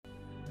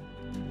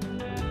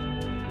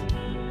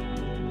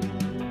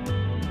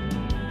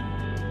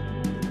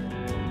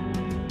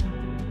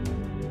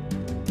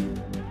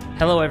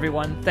Hello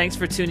everyone, thanks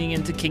for tuning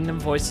in to Kingdom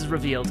Voices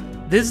Revealed.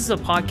 This is a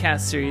podcast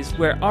series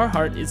where our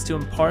heart is to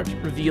impart,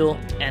 reveal,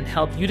 and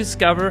help you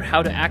discover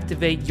how to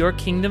activate your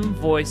kingdom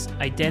voice,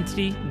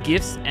 identity,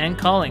 gifts, and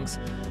callings.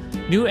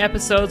 New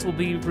episodes will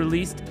be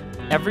released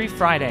every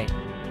Friday.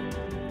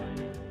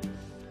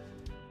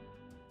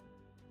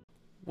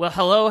 Well,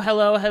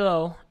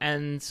 hello,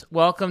 and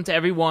welcome to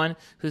everyone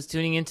who's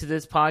tuning into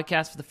this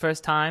podcast for the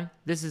first time.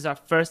 This is our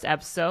first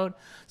episode,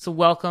 so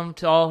welcome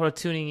to all who are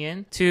tuning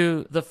in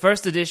to the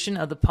first edition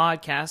of the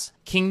podcast,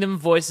 Kingdom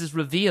Voices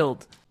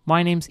Revealed.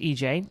 My name's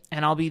EJ,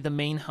 and I'll be the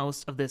main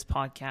host of this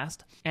podcast.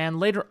 And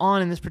later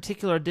on in this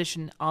particular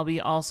edition, I'll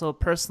be also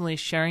personally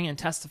sharing and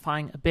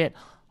testifying a bit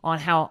on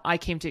how I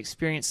came to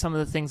experience some of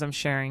the things I'm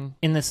sharing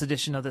in this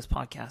edition of this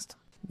podcast.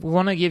 We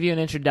want to give you an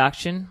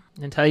introduction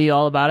and tell you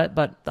all about it,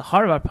 but the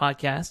heart of our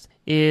podcast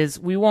is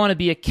we want to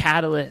be a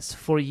catalyst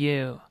for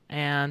you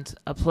and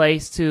a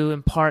place to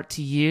impart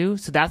to you.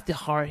 So that's the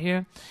heart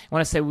here. I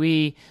want to say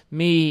we,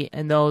 me,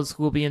 and those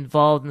who will be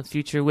involved in the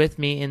future with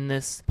me in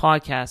this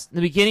podcast. In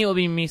the beginning, it will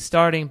be me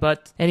starting,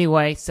 but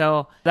anyway,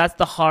 so that's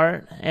the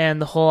heart,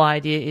 and the whole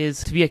idea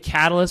is to be a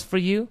catalyst for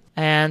you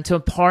and to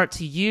impart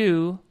to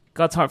you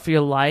God's heart for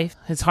your life,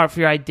 His heart for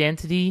your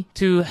identity,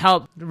 to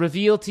help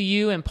reveal to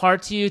you,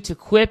 impart to you, to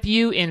equip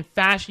you and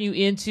fashion you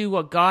into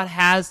what God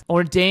has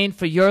ordained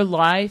for your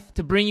life,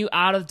 to bring you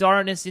out of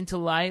darkness into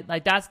light.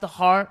 Like, that's the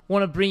heart. I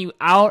want to bring you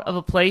out of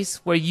a place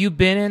where you've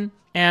been in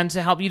and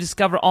to help you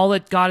discover all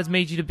that God has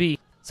made you to be.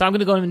 So I'm going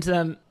to go into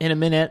them in a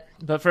minute,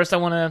 but first I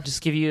want to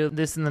just give you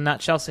this in the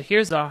nutshell. So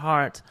here's our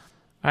heart.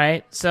 All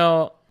right,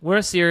 so we're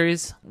a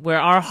series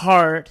where our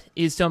heart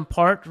is to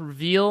impart,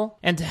 reveal,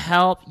 and to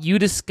help you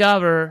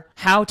discover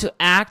how to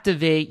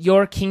activate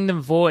your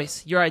kingdom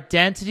voice, your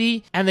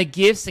identity, and the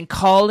gifts and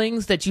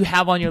callings that you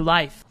have on your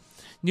life.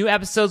 New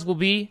episodes will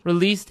be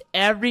released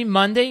every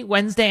Monday,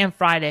 Wednesday, and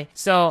Friday.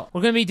 So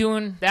we're going to be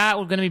doing that.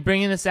 We're going to be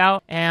bringing this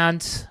out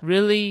and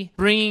really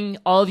bringing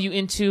all of you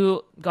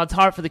into God's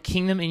heart for the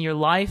kingdom in your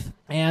life.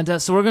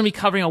 And so we're going to be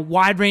covering a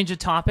wide range of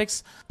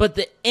topics. But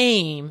the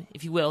aim,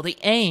 if you will, the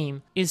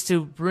aim is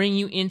to bring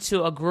you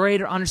into a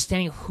greater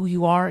understanding of who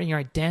you are and your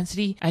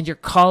identity and your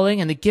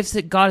calling and the gifts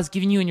that God has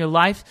given you in your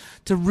life,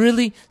 to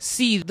really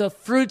see the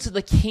fruits of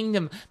the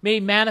kingdom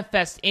made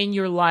manifest in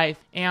your life.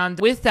 And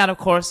with that, of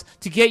course,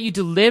 to get you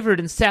delivered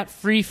and set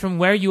free from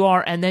where you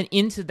are and then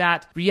into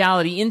that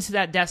reality, into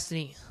that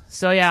destiny.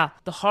 So yeah,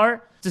 the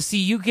heart, to see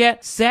you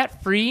get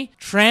set free,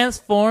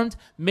 transformed,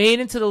 made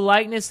into the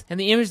likeness and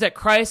the image that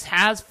Christ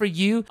has for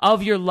you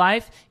of your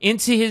life,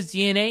 into His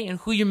DNA and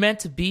who you're meant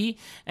to be,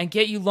 and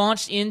get you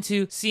launched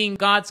into seeing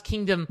God's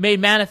kingdom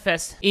made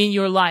manifest in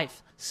your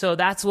life. So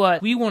that's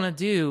what we want to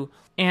do.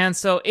 And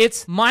so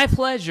it's my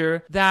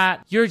pleasure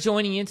that you're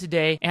joining in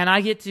today, and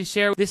I get to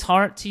share this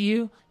heart to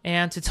you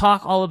and to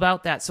talk all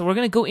about that. So we're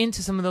going to go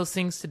into some of those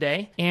things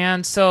today.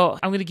 And so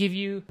I'm going to give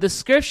you the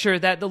scripture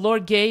that the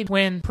Lord gave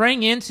when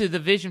praying into the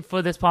vision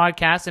for this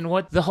podcast and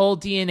what the whole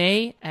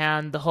DNA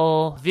and the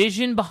whole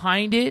vision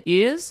behind it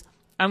is.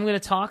 I'm going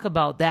to talk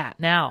about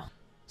that now.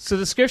 So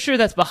the scripture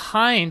that's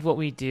behind what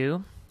we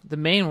do, the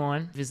main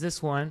one, is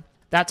this one.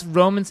 That's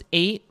Romans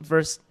 8,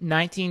 verse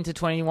 19 to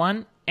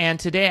 21. And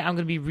today I'm going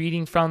to be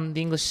reading from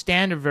the English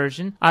Standard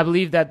Version. I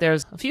believe that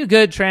there's a few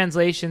good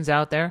translations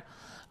out there.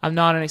 I'm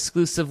not an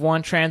exclusive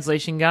one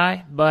translation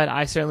guy, but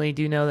I certainly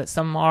do know that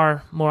some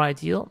are more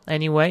ideal.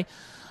 Anyway,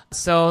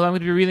 so I'm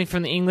going to be reading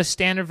from the English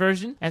Standard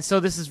Version. And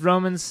so this is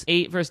Romans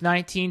 8, verse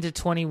 19 to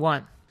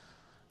 21.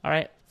 All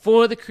right.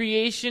 For the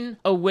creation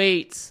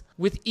awaits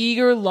with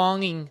eager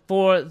longing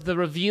for the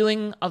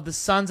revealing of the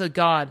sons of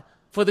God.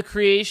 For the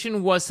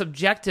creation was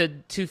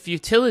subjected to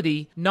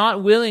futility,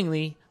 not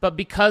willingly, but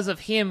because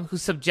of Him who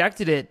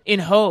subjected it, in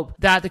hope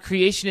that the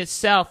creation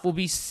itself will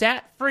be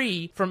set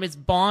free from its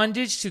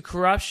bondage to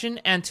corruption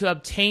and to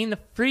obtain the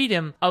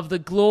freedom of the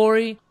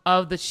glory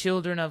of the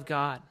children of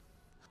God.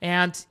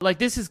 And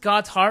this is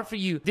God's heart for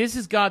you. This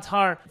is God's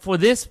heart for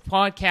this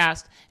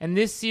podcast and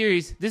this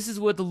series. This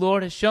is what the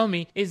Lord has shown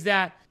me, is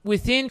that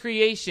within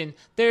creation,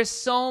 there's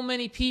so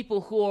many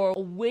people who are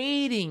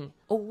awaiting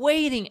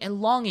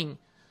and longing.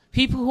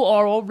 People who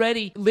are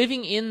already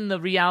living in the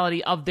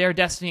reality of their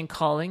destiny and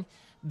calling.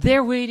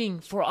 They're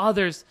waiting for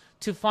others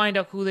to find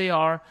out who they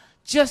are,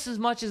 just as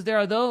much as there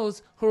are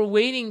those who are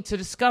waiting to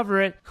discover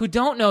it, who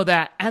don't know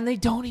that, and they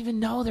don't even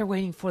know they're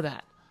waiting for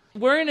that.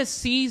 We're in a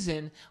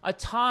season, a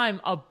time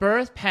of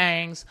birth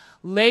pangs,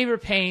 labor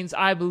pains,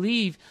 I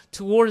believe,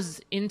 towards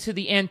into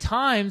the end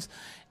times.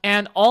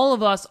 And all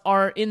of us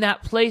are in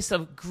that place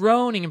of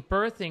groaning and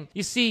birthing.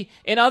 You see,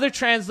 in other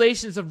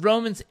translations of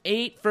Romans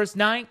 8, verse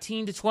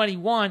 19 to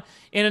 21,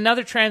 in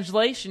another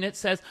translation, it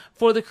says,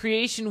 for the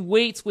creation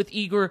waits with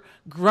eager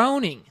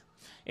groaning.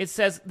 It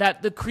says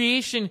that the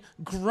creation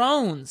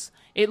groans.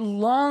 It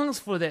longs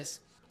for this.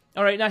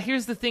 All right, now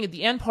here's the thing. At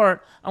the end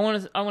part, I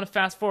want to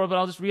fast forward, but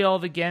I'll just read all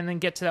of it again and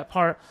get to that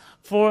part.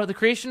 For the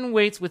creation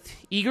waits with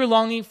eager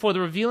longing for the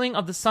revealing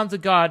of the sons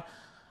of God.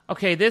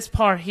 Okay, this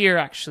part here,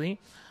 actually.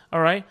 All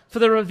right, for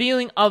the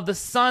revealing of the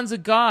sons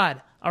of God.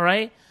 All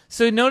right,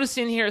 So notice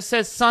in here it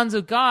says sons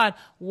of God.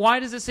 Why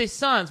does it say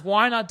sons?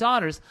 Why not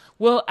daughters?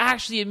 Well,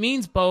 actually it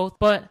means both,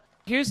 but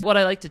here's what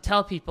I like to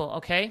tell people,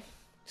 okay?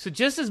 So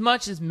just as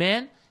much as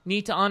men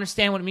need to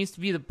understand what it means to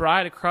be the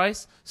bride of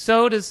Christ,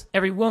 so does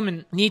every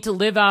woman need to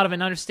live out of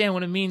and understand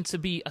what it means to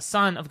be a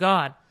son of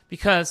God.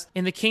 Because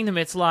in the kingdom,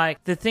 it's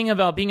like the thing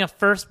about being a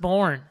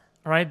firstborn,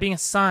 all right, being a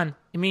son,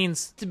 it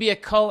means to be a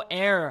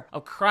co-heir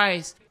of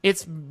Christ.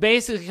 It's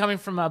basically coming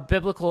from a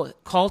biblical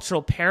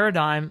cultural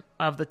paradigm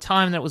of the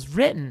time that it was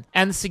written.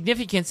 And the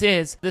significance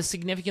is the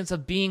significance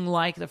of being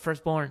like the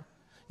firstborn.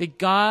 That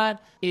God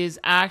is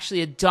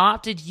actually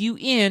adopted you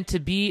in to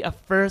be a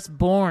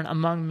firstborn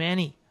among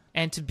many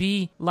and to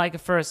be like a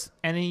first.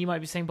 And then you might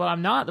be saying, but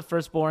I'm not the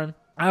firstborn.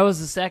 I was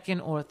the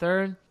second or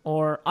third,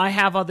 or I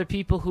have other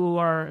people who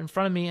are in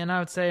front of me. And I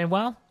would say,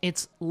 well,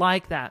 it's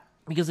like that.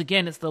 Because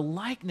again, it's the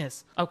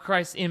likeness of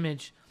Christ's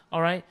image,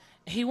 all right?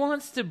 He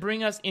wants to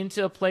bring us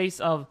into a place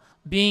of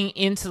being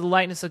into the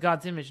likeness of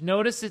God's image.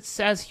 Notice it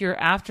says here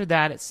after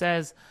that, it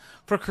says,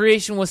 for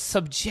creation was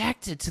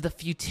subjected to the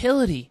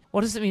futility.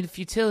 What does it mean,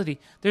 futility?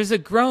 There's a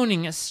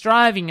groaning, a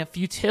striving, a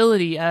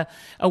futility, a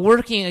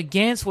working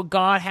against what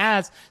God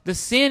has. The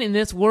sin in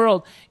this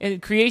world,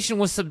 and creation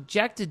was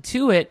subjected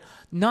to it,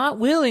 not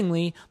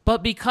willingly,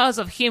 but because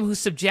of him who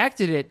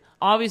subjected it.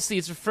 Obviously,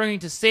 it's referring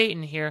to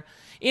Satan here,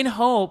 in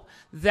hope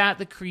that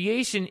the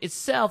creation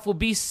itself will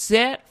be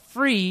set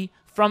free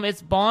from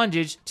its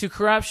bondage to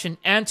corruption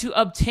and to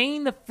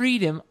obtain the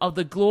freedom of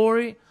the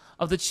glory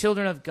of the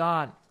children of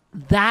God.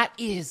 That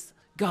is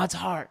God's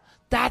heart.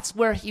 That's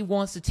where he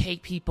wants to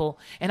take people.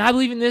 And I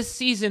believe in this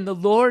season, the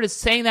Lord is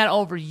saying that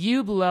over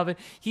you, beloved.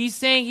 He's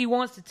saying he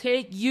wants to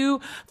take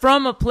you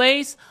from a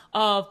place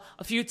of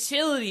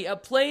futility, a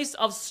place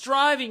of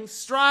striving,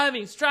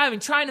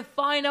 trying to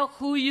find out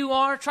who you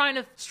are, trying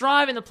to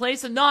strive in the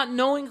place of not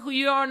knowing who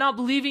you are, not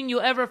believing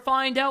you'll ever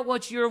find out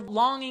what you're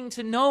longing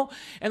to know.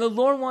 And the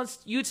Lord wants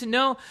you to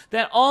know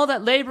that all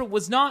that labor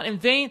was not in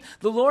vain.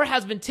 The Lord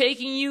has been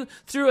taking you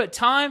through a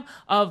time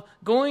of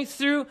going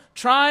through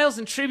trials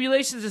and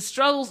tribulations and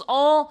struggles,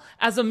 all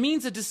as a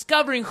means of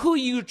discovering who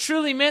you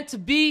truly meant to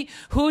be,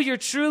 who you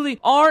truly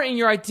are in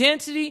your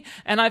identity.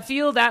 And I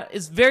feel that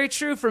is very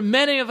true for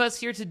many of us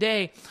here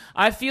today.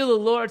 I feel the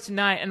Lord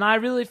tonight, and I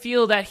really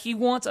feel that he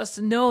wants us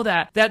to know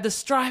that the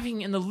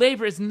striving and the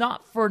labor is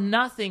not for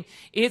nothing.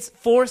 It's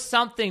for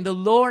something. The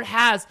Lord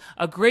has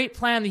a great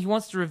plan that he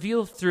wants to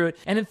reveal through it.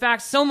 And in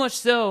fact, so much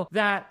so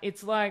that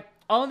it's like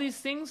all these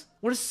things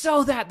were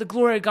so that the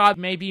glory of God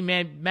may be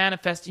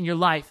manifest in your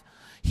life.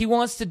 He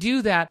wants to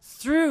do that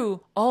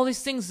through all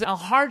these things, the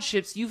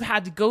hardships you've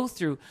had to go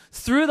through.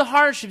 Through the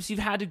hardships you've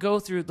had to go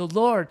through, the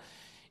Lord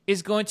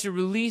is going to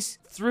release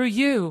through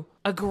you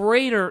a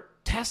greater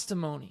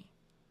testimony.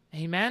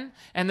 Amen?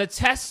 And the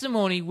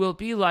testimony will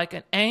be like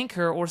an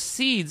anchor or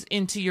seeds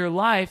into your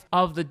life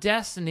of the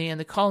destiny and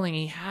the calling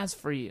he has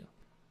for you.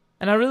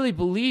 And I really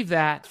believe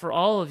that for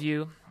all of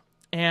you.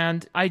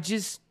 And I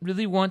just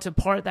really want to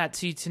impart that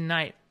to you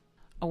tonight.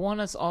 I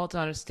want us all to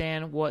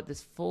understand what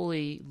this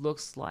fully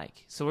looks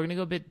like. So we're going to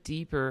go a bit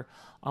deeper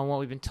on what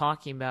we've been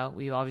talking about.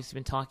 We've obviously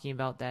been talking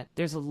about that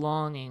there's a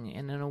longing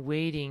and an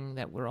awaiting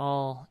that we're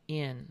all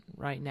in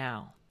right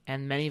now.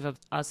 And many of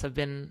us have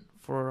been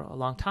for a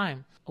long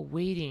time,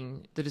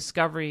 awaiting the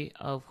discovery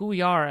of who we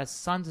are as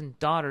sons and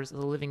daughters of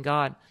the living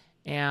God.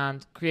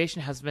 And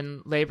creation has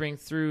been laboring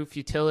through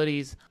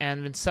futilities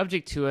and been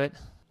subject to it,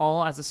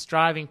 all as a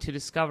striving to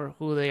discover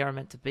who they are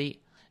meant to be.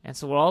 And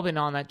so we've all been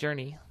on that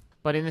journey.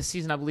 But in this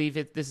season, I believe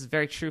this is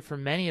very true for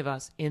many of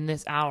us in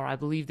this hour. I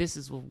believe this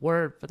is the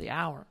word for the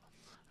hour,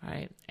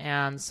 right?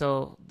 And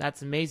so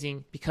that's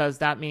amazing because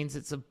that means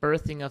it's a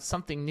birthing of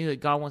something new that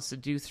God wants to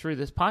do through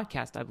this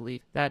podcast, I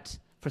believe. That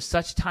for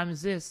such time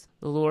as this,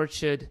 the Lord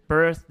should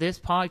birth this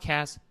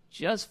podcast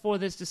just for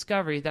this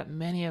discovery that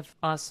many of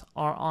us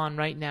are on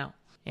right now.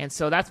 And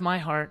so that's my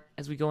heart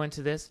as we go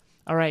into this.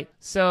 All right,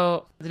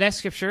 so the next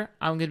scripture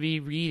I'm going to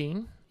be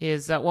reading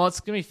is that, well,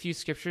 it's going to be a few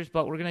scriptures,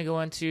 but we're going to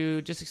go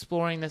into just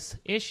exploring this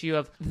issue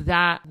of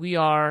that we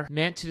are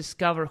meant to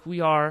discover who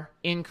we are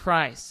in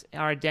Christ,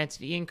 our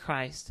identity in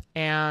Christ.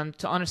 And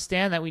to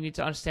understand that, we need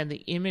to understand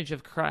the image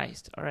of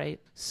Christ, all right?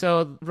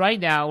 So right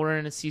now, we're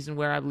in a season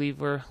where I believe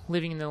we're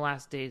living in the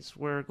last days.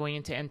 We're going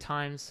into end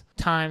times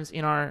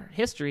in our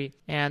history,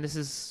 and this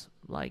is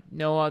like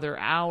no other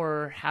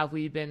hour have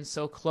we been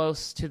so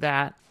close to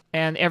that.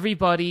 And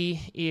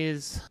everybody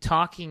is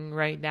talking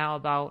right now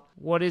about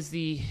what is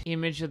the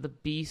image of the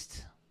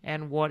beast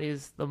and what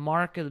is the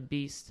mark of the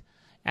beast.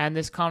 And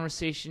this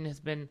conversation has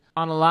been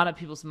on a lot of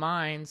people's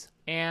minds.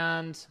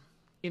 And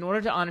in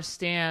order to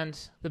understand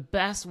the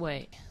best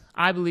way,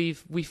 I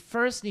believe we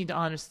first need to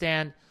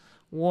understand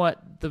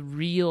what the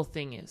real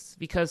thing is.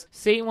 Because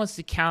Satan wants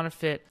to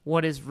counterfeit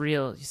what is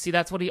real. You see,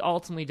 that's what he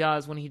ultimately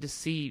does when he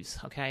deceives,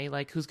 okay?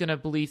 Like, who's going to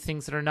believe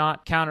things that are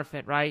not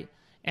counterfeit, right?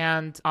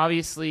 And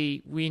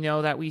obviously, we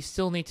know that we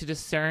still need to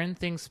discern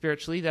things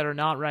spiritually that are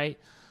not right,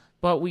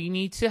 but we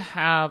need to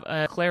have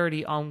a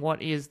clarity on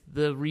what is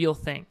the real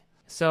thing.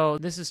 So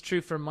this is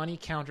true for money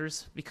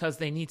counters because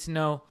they need to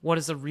know what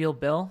is a real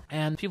bill.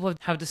 And people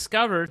have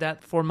discovered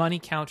that for money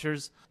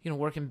counters,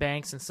 work in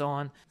banks and so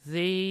on,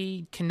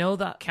 they can know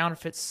the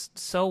counterfeits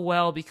so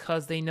well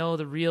because they know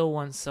the real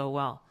ones so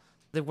well.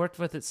 They've worked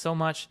with it so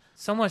much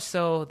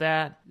so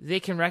that they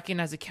can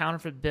recognize a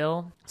counterfeit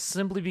bill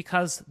simply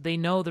because they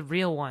know the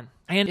real one.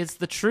 And it's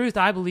the truth,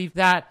 I believe,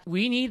 that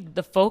we need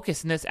the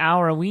focus in this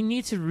hour. We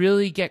need to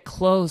really get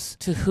close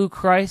to who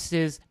Christ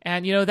is.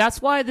 And,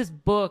 that's why this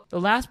book, the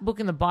last book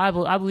in the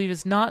Bible, I believe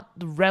is not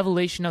the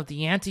revelation of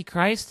the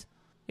Antichrist.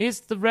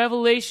 It's the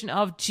revelation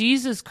of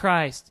Jesus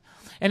Christ.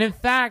 And in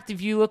fact,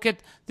 if you look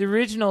at the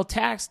original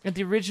text, at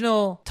the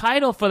original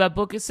title for that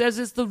book, it says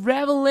it's the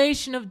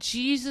revelation of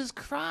Jesus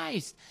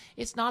Christ.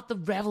 It's not the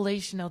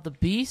revelation of the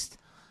beast.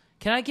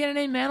 Can I get an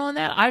amen on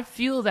that? I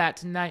feel that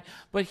tonight.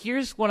 But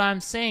here's what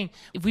I'm saying.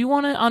 If we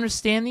want to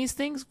understand these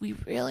things, we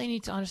really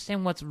need to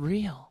understand what's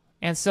real.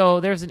 And so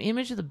there's an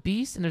image of the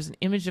beast and there's an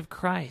image of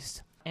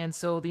Christ. And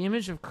so the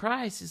image of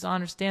Christ is to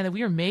understand that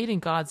we are made in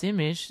God's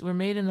image. We're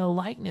made in the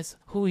likeness of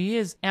who he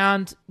is.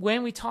 And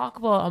when we talk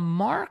about a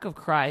mark of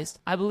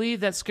Christ, I believe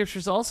that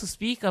scriptures also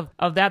speak of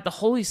that the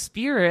Holy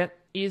Spirit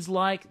is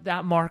like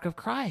that mark of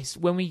Christ.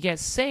 When we get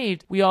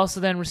saved, we also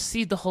then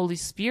receive the Holy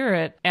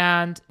Spirit,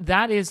 and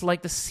that is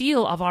like the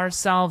seal of our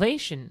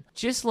salvation.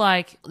 Just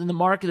like in the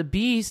mark of the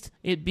beast,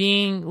 it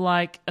being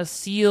like a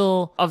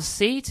seal of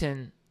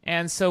Satan.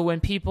 And so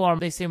when people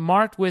they say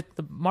marked with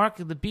the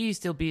mark of the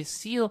beast, there'll be a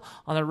seal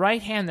on the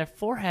right hand, their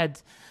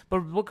foreheads.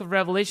 But the book of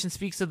Revelation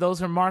speaks of those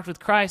who are marked with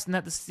Christ, and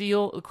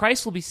that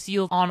Christ will be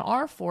sealed on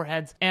our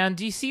foreheads. And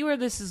do you see where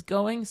this is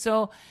going?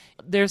 So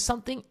there's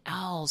something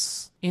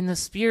else in the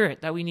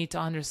spirit that we need to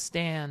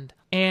understand.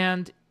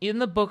 And in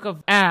the book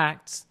of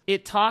Acts,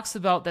 it talks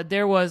about that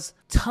there was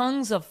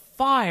tongues of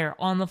fire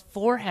on the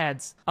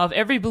foreheads of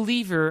every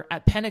believer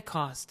at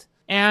Pentecost.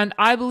 And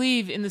I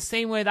believe in the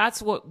same way,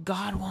 that's what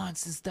God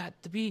wants, is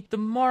that to be the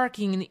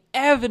marking and the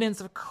evidence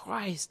of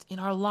Christ in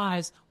our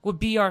lives would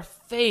be our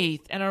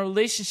faith and our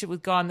relationship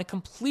with God and the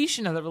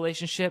completion of the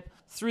relationship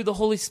through the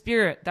Holy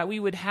Spirit, that we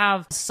would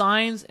have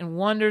signs and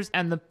wonders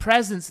and the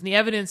presence and the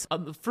evidence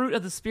of the fruit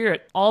of the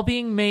Spirit all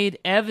being made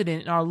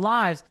evident in our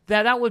lives,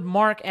 that would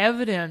mark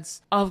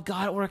evidence of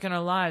God at work in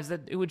our lives,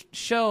 that it would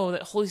show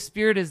that Holy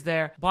Spirit is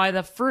there by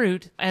the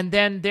fruit, and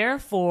then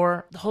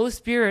therefore the Holy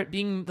Spirit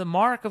being the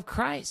mark of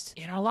Christ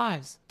in our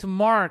lives. To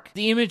mark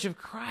the image of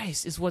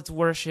Christ is what's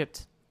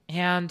worshipped.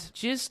 And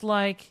just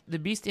like the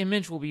beast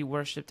image will be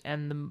worshipped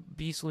and the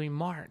beast will be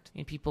marked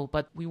in people,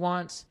 but we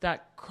want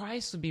that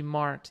Christ will be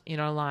marked in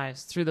our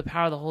lives through the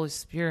power of the Holy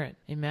Spirit.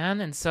 Amen?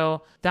 And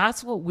so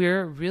that's what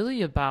we're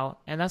really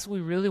about, and that's what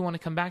we really want to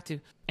come back to.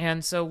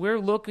 And so we're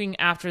looking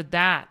after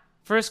that.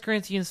 1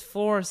 Corinthians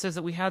 4 says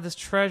that we have this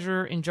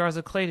treasure in jars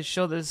of clay to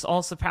show that this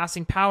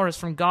all-surpassing power is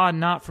from God,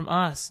 not from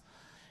us.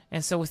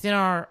 And so within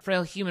our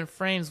frail human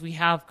frames, we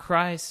have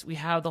Christ, we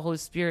have the Holy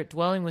Spirit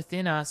dwelling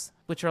within us,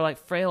 which are like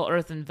frail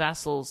earthen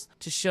vessels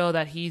to show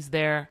that he's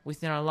there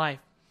within our life.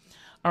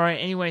 All right,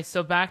 anyway,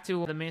 so back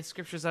to the main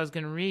scriptures I was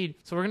going to read.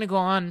 So we're going to go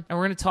on and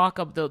we're going to talk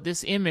about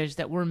this image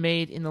that we're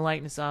made in the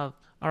likeness of.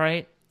 All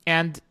right,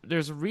 and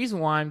there's a reason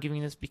why I'm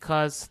giving this,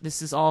 because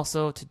this is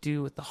also to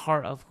do with the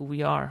heart of who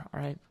we are. All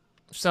right.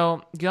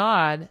 So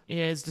God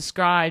is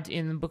described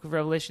in the book of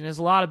Revelation. There's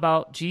a lot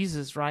about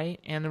Jesus, right?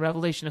 And the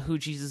revelation of who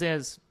Jesus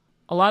is.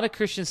 A lot of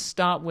Christians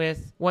stop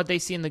with what they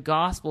see in the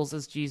Gospels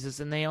as Jesus,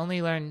 and they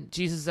only learn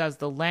Jesus as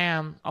the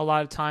Lamb a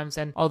lot of times.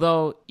 And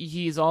although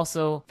he is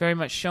also very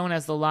much shown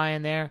as the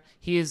Lion there,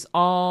 he is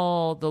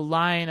all the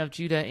Lion of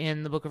Judah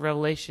in the book of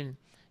Revelation.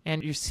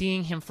 And you're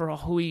seeing him for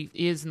who he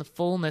is in the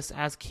fullness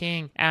as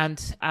King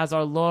and as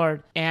our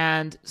Lord.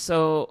 And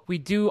so we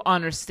do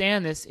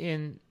understand this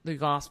in the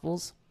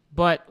Gospels,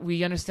 but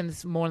we understand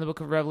this more in the book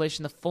of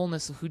Revelation, the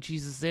fullness of who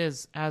Jesus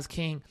is as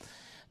King.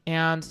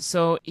 And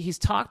so he's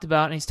talked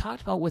about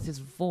with his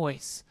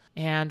voice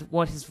and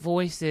what his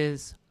voice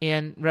is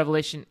in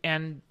Revelation.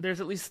 And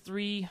there's at least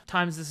 3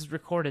 times this is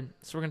recorded.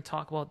 So we're going to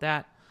talk about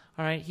that.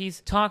 All right.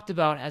 He's talked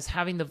about as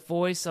having the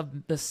voice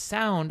of the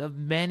sound of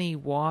many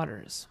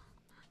waters.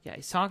 Yeah,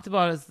 he's talked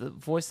about as the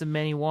voice of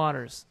many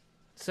waters.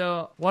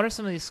 So what are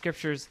some of these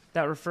scriptures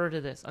that refer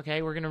to this?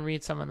 Okay, we're going to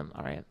read some of them.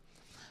 All right.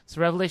 So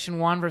Revelation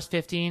 1 verse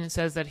 15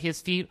 says that his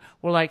feet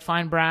were like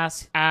fine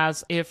brass,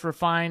 as if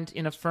refined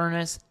in a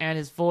furnace, and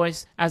his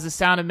voice as the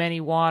sound of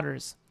many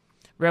waters.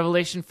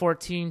 Revelation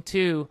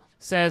 14:2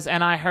 says,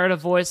 and I heard a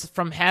voice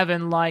from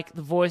heaven like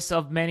the voice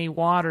of many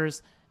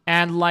waters,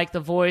 and like the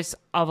voice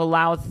of a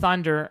loud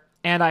thunder,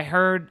 and I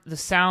heard the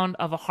sound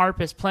of a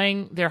harpist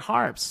playing their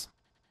harps.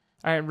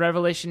 All right,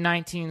 Revelation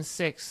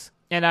 19:6,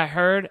 and I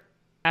heard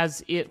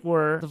as it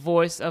were the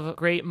voice of a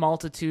great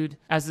multitude,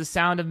 as the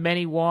sound of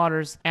many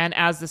waters, and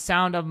as the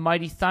sound of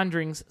mighty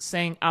thunderings,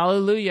 saying,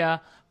 Alleluia,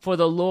 for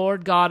the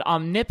Lord God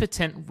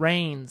omnipotent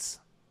reigns.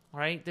 All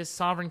right, this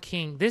sovereign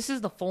King. This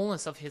is the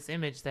fullness of his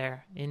image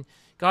there. And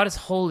God is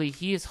holy.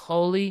 He is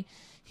holy.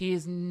 He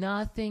is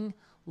nothing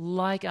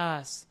like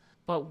us.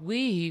 But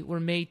we were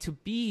made to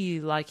be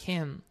like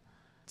him,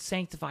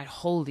 sanctified,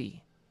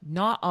 holy.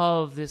 not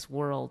of this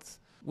world,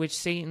 which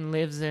Satan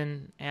lives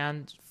in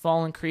and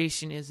fallen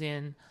creation is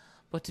in,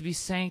 but to be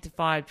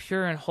sanctified,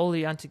 pure and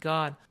holy unto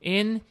God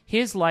in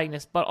his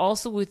likeness, but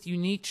also with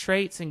unique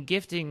traits and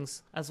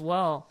giftings as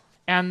well.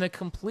 And the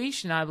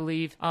completion, I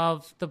believe,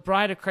 of the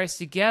bride of Christ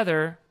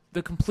together,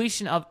 the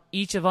completion of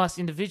each of us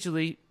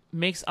individually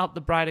makes up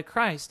the bride of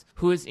Christ,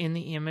 who is in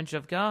the image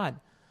of God.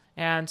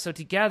 And so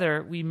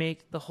together we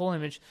make the whole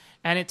image.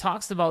 And it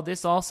talks about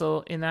this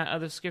also in that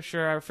other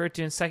scripture I referred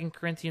to in 2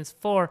 Corinthians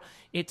 4.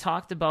 It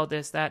talked about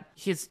this, that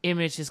his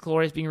image, his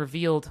glory is being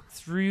revealed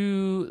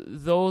through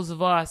those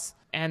of us,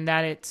 and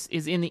that it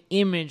is in the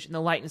image and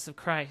the likeness of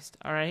Christ.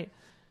 All right.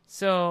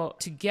 So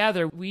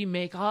together we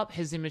make up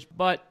his image,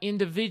 but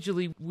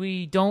individually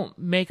we don't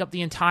make up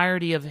the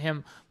entirety of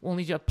him,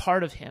 only a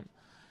part of him.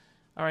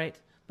 All right.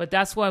 But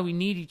that's why we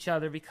need each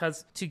other,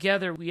 because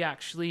together we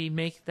actually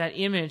make that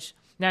image.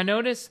 Now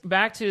notice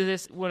back to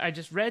this, what I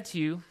just read to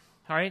you,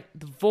 all right,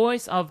 the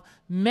voice of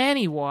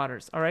many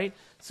waters, all right?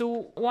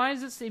 So why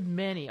does it say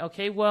many?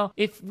 Okay, well,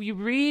 if we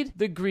read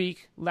the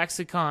Greek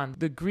lexicon,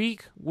 the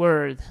Greek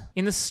word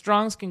in the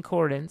Strong's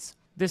Concordance,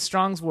 this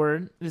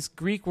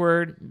Greek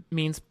word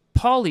means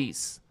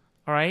polys,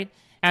 all right?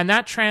 And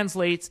that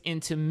translates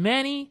into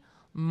many,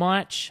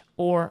 much,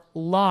 or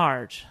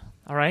large,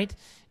 all right?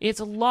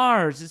 It's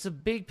large, it's a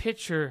big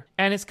picture,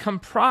 and it's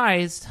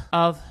comprised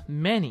of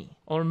many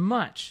or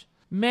much.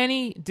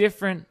 Many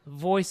different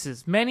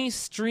voices, many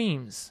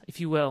streams, if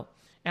you will.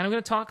 And I'm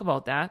going to talk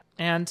about that.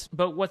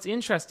 But what's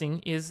interesting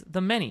is the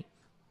many.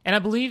 And I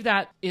believe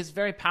that is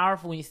very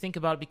powerful when you think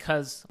about it,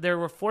 because there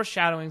were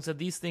foreshadowings of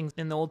these things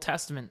in the Old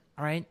Testament,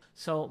 all right?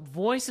 So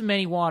voice of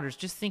many waters,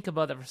 just think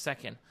about that for a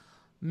second.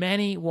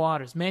 Many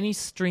waters, many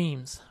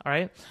streams, all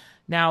right?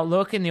 Now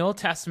look in the Old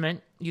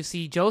Testament, you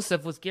see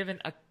Joseph was given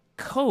a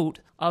coat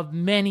of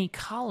many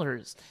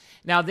colors.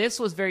 Now, this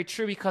was very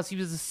true because he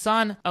was the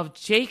son of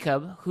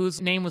Jacob,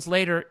 whose name was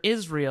later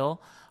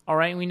Israel. All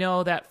right, we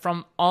know that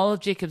from all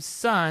of Jacob's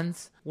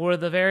sons were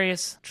the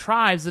various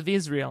tribes of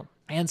Israel.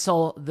 And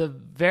so the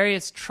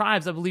various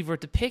tribes, I believe, were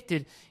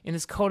depicted in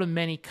this coat of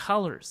many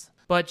colors.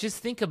 But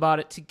just think about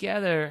it.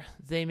 Together,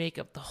 they make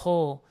up the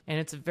whole, and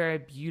it's a very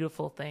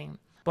beautiful thing.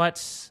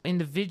 But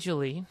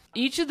individually,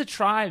 each of the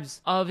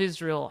tribes of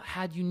Israel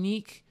had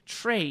unique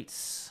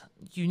traits,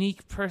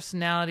 unique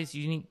personalities,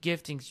 unique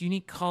giftings,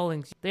 unique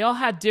callings. They all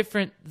had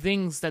different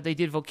things that they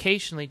did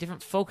vocationally,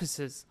 different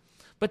focuses.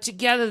 But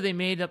together they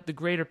made up the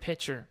greater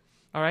picture.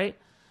 All right?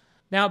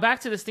 Now back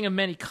to this thing of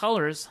many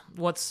colors.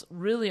 What's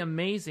really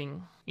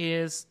amazing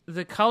is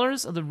the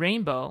colors of the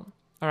rainbow,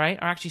 all right,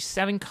 are actually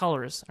 7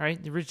 colors. All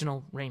right? The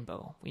original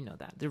rainbow. We know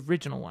that. The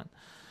original one.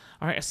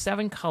 All right, are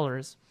 7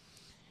 colors.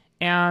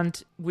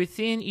 And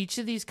within each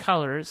of these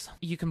colors,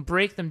 you can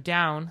break them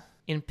down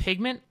in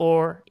pigment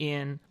or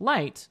in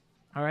light.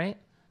 All right,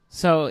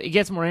 so it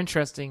gets more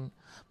interesting.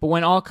 But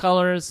when all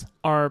colors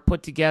are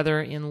put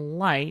together in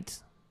light,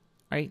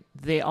 right,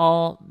 they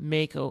all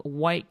make a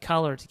white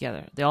color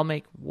together. They all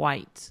make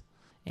white.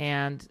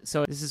 And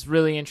so this is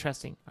really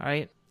interesting, all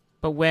right?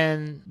 But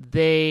when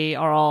they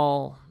are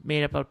all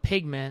made up of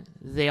pigment,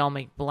 they all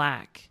make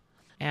black.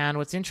 And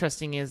what's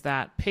interesting is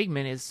that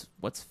pigment is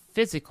what's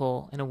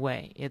physical in a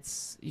way.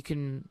 You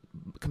can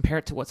compare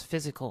it to what's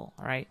physical,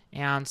 all right?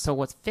 And so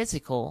what's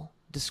physical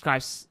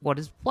describes what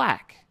is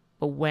black.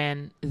 But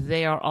when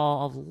they are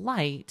all of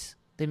light,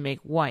 they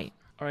make white.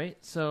 All right,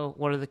 so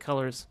what are the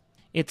colors?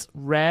 It's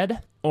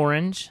red,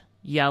 orange,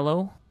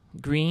 yellow,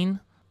 green,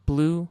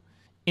 blue,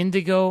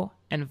 indigo,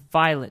 and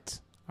violet.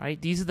 All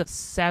right, these are the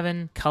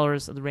 7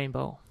 colors of the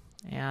rainbow.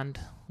 And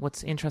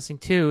what's interesting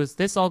too is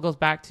this all goes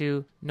back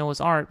to Noah's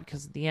Ark,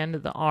 because at the end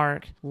of the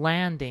Ark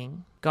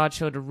landing, God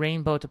showed a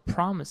rainbow to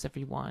promise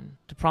everyone,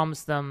 to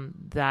promise them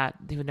that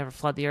they would never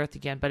flood the earth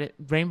again. But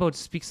rainbow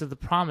speaks of the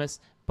promise,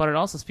 but it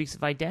also speaks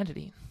of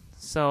identity.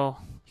 So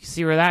you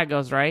see where that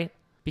goes, right?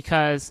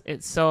 Because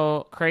it's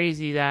so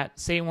crazy that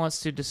Satan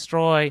wants to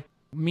destroy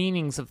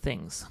meanings of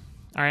things.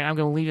 All right, I'm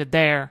going to leave it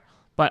there,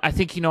 but I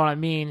think you know what I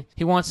mean.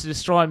 He wants to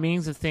destroy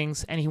meanings of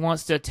things, and he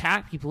wants to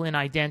attack people in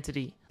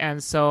identity.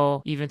 And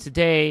so even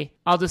today,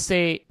 I'll just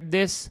say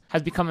this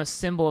has become a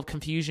symbol of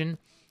confusion,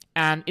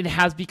 and it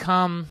has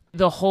become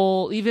the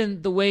whole,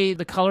 even the way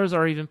the colors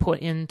are even put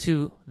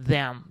into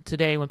them.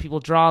 Today, when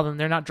people draw them,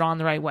 they're not drawn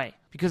the right way.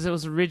 Because it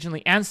was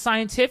originally, and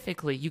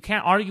scientifically, you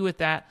can't argue with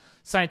that.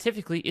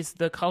 Scientifically, it's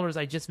the colors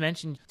I just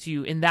mentioned to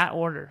you in that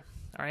order.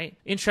 All right.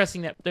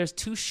 Interesting that there's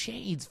 2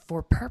 shades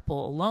for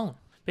purple alone.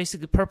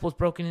 Basically, purple is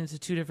broken into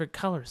 2 different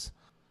colors.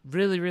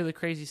 Really, really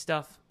crazy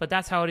stuff. But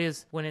that's how it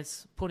is when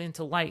it's put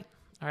into light.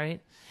 All right.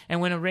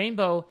 And when a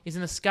rainbow is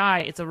in the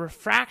sky, it's a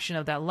refraction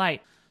of that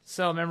light.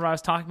 So remember I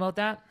was talking about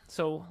that?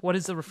 So what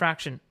is the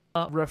refraction?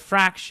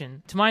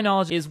 Refraction, to my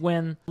knowledge, is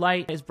when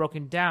light is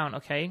broken down,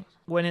 okay?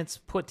 When it's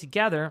put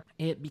together,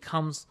 it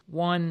becomes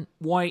one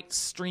white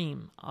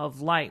stream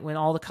of light when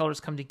all the colors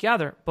come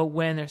together. But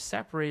when they're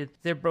separated,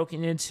 they're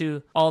broken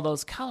into all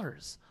those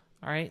colors,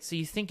 All right, so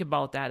you think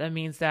about that. That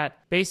means that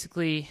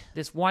basically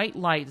this white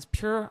light, this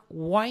pure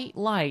white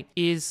light,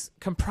 is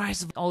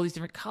comprised of all these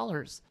different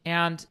colors,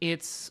 and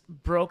it's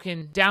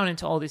broken down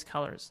into all these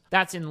colors.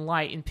 That's in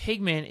light. In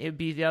pigment, it would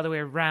be the other way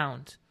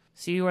around.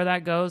 See where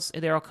that goes?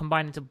 They're all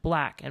combined into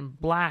black, and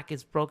black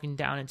is broken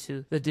down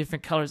into the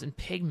different colors in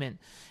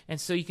pigment.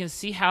 And so you can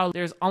see how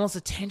there's almost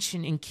a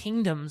tension in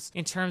kingdoms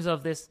in terms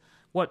of this,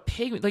 what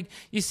pigment, like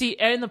you see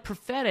in the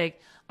prophetic,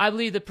 I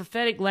believe the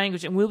prophetic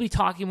language, and we'll be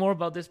talking more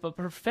about this, but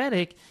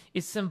prophetic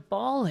is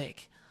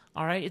symbolic.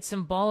 All right, it's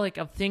symbolic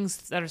of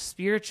things that are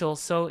spiritual.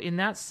 So in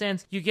that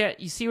sense,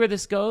 you see where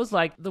this goes?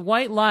 Like the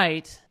white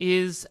light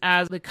is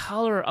as the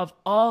color of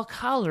all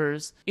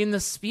colors in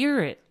the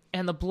spirit.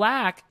 And the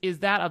black is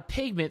that of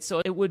pigment,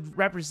 so it would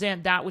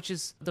represent that which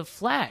is the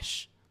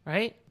flesh,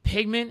 right?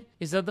 Pigment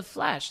is of the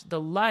flesh.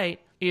 The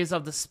light is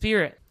of the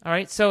spirit, all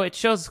right? So it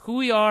shows who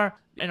we are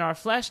in our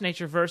flesh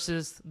nature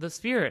versus the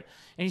spirit.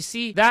 And you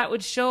see, that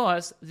would show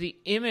us the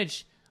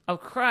image of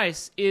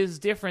Christ is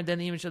different than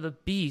the image of the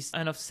beast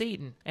and of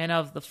Satan and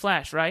of the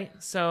flesh, right?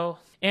 So,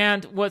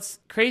 and what's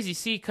crazy,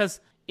 see,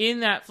 because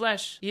in that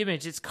flesh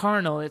image, it's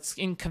carnal, it's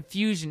in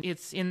confusion,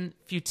 it's in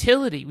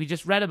futility. We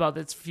just read about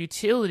that. It's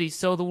futility,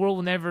 so the world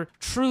will never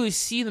truly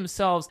see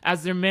themselves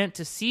as they're meant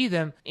to see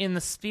them in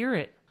the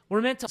spirit.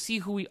 We're meant to see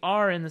who we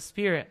are in the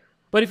spirit.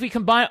 But if we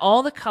combine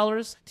all the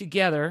colors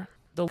together,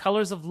 the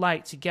colors of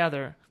light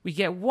together, we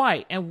get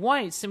white. And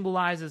white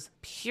symbolizes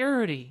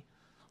purity,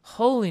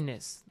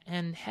 holiness,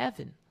 and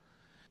heaven.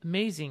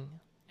 Amazing.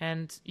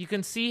 And you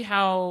can see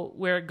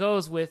where it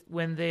goes with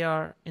when they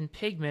are in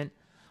pigment.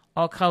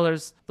 All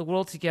colors, the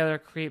world together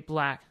create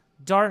black,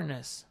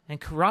 darkness,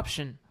 and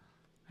corruption,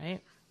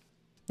 right?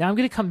 Now I'm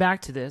going to come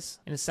back to this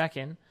in a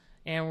second,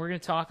 and we're going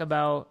to talk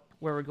about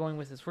where we're going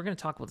with this. We're going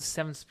to talk about the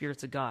seven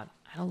spirits of God.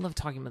 I love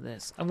talking about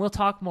this. And we'll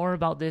talk more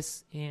about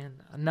this in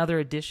another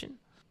edition,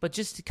 but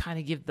just to kind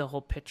of give the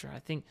whole picture, I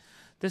think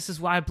this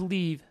is what I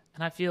believe,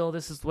 and I feel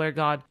this is where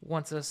God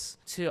wants us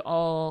to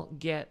all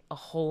get a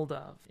hold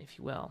of, if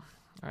you will,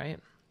 all right?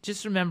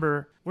 Just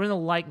remember, we're in the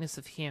likeness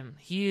of Him.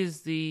 He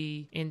is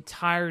the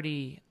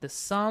entirety, the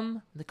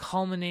sum, the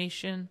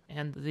culmination,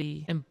 and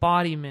the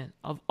embodiment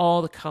of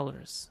all the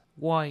colors.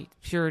 White,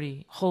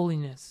 purity,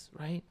 holiness,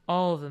 right?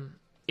 All of them.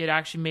 It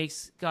actually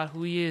makes God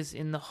who He is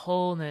in the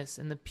wholeness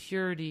and the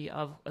purity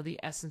of the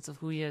essence of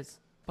who He is.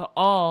 But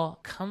all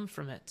come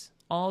from it.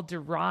 All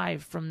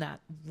derive from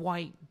that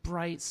white,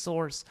 bright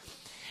source.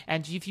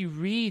 And if you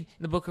read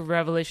the book of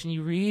Revelation, if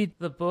you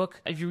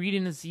read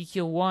in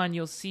Ezekiel 1,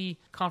 you'll see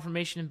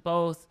confirmation in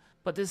both.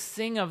 But this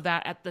thing of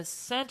that, at the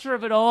center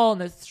of it all, in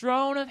the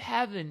throne of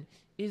heaven,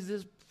 is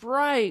this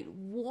bright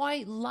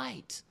white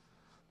light.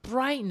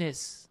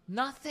 Brightness,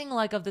 nothing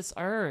like of this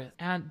earth,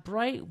 and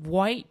bright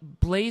white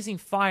blazing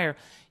fire.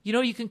 You know,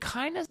 you can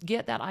kind of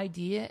get that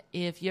idea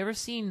if you ever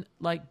seen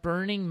like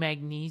burning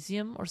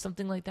magnesium or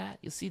something like that.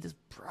 You'll see this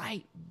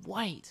bright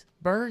white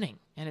burning,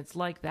 and it's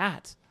like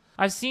that.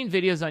 I've seen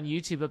videos on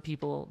YouTube of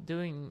people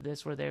doing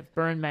this where they've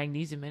burned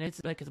magnesium, and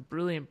it's like a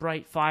brilliant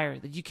bright fire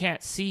that you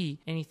can't see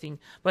anything.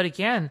 But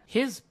again,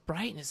 His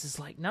brightness is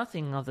like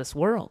nothing of this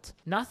world.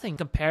 Nothing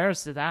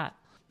compares to that.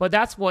 But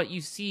that's what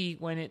you see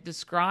when it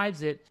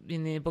describes it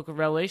in the book of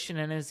Revelation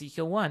and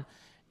Ezekiel 1.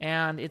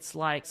 And it's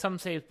like, some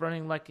say it's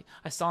burning like,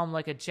 I saw him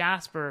like a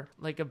jasper,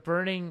 like a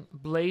burning,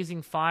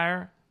 blazing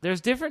fire.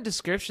 There's different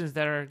descriptions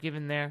that are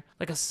given there,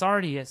 like a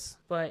sardius.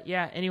 But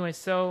yeah, anyway,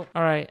 so,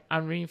 all right,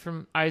 I'm reading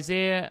from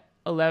Isaiah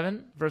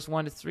 11, verse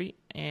 1 to 3,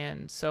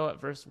 and so at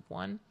verse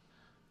 1.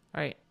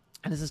 All right,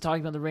 and this is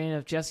talking about the reign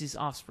of Jesse's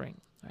offspring,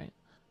 all right?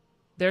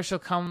 There shall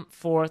come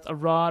forth a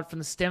rod from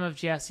the stem of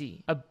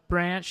Jesse, a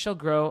branch shall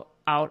grow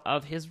out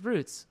of his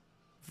roots.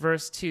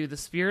 Verse 2, the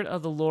Spirit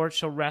of the Lord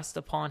shall rest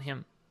upon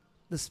him,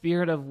 the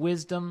Spirit of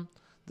wisdom,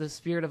 the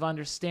Spirit of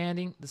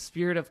understanding, the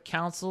Spirit of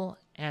counsel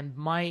and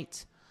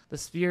might, the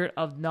Spirit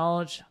of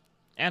knowledge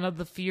and of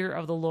the fear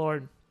of the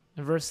Lord.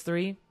 And verse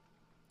 3,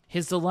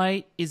 His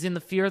delight is in the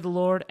fear of the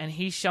Lord, and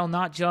He shall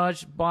not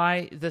judge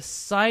by the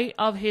sight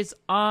of His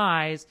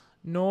eyes,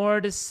 nor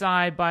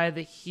decide by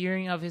the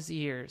hearing of His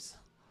ears.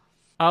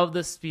 Of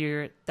the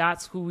Spirit,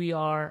 that's who we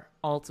are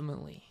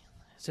ultimately.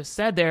 So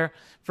said there,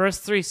 verse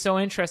 3, so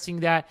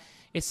interesting that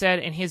it said,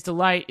 and His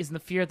delight is in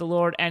the fear of the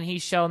Lord, and He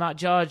shall not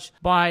judge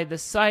by the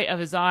sight of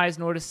His eyes,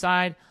 nor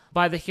decide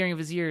by the hearing of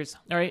His ears.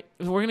 All right,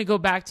 we're going to go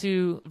back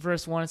to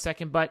verse 1 in a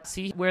second, but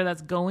see where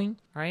that's going,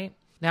 all right?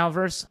 Now,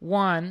 verse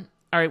 1,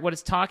 all right, what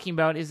it's talking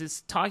about is it's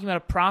talking about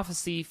a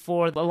prophecy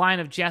for the line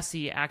of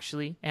Jesse,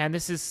 actually. And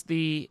this is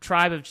the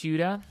tribe of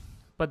Judah,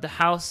 but the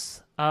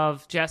house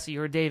of Jesse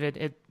or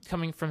David,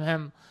 coming from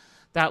him,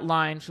 that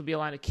line shall be a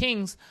line of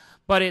kings.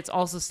 But it's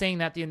also saying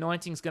that the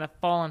anointing is going to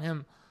fall on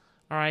him.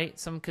 All right.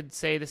 Some could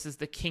say this is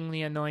the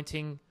kingly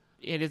anointing.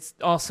 It is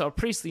also a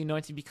priestly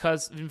anointing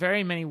because in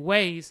very many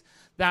ways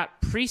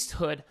that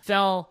priesthood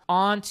fell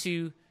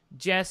onto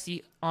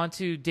Jesse,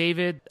 onto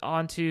David,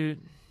 onto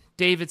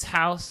David's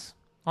house,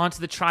 onto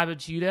the tribe of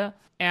Judah.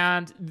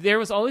 And there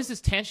was always this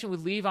tension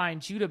with Levi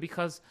and Judah,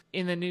 because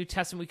in the New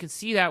Testament we can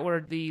see that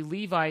where the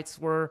Levites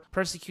were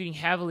persecuting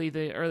heavily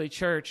the early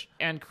church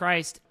and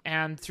Christ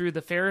and through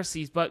the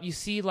Pharisees. But you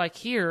see like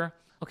here,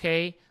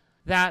 okay,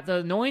 that the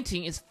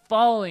anointing is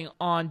falling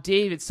on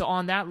David. So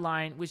on that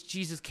line, which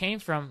Jesus came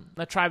from,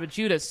 the tribe of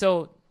Judah.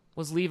 So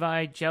was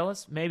Levi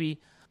jealous?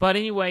 Maybe. But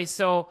anyway,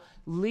 so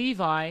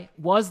Levi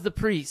was the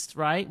priest,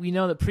 right? We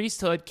know the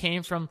priesthood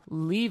came from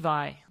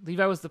Levi.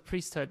 Levi was the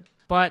priesthood.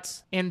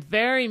 But in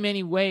very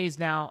many ways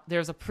now,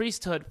 there's a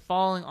priesthood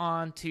falling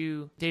on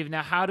to David.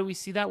 Now, how do we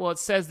see that? Well, it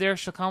says, there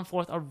shall come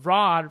forth a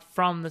rod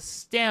from the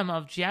stem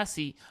of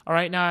Jesse. All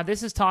right, now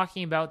this is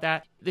talking about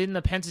that in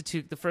the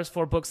Pentateuch, the first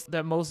 4 books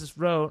that Moses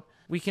wrote.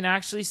 We can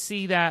actually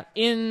see that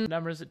in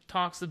Numbers, it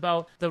talks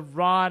about the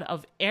rod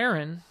of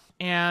Aaron,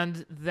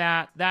 and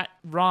that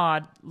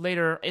rod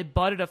later, it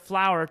budded a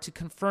flower to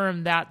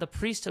confirm that the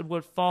priesthood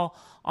would fall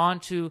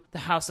onto the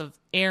house of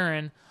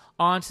Aaron,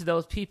 onto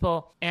those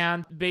people.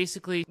 And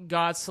basically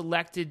God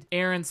selected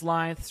Aaron's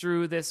line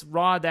through this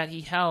rod that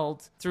he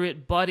held, through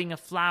it budding a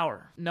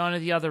flower. None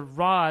of the other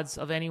rods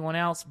of anyone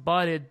else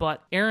budded,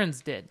 but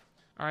Aaron's did.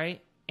 All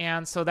right.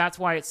 And so that's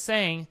why it's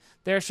saying,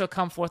 there shall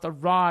come forth a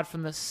rod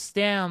from the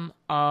stem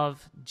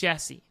of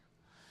Jesse.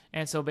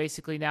 And so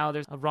basically now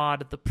there's a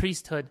rod of the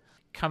priesthood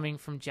coming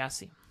from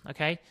Jesse.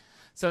 Okay.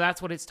 So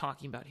that's what it's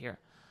talking about here.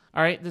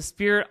 All right. The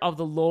Spirit of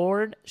the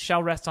Lord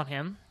shall rest on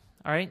him.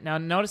 All right, now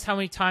notice how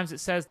many times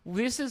it says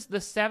this is the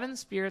 7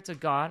 spirits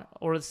of God,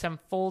 or the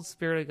 7-fold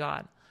Spirit of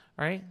God.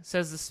 All right, it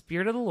says the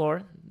Spirit of the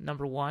Lord,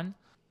 number 1.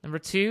 Number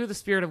 2, the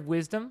Spirit of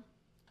wisdom.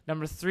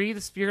 Number 3,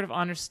 the Spirit of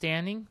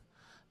understanding.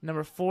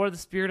 Number 4, the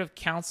Spirit of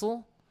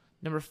counsel.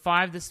 Number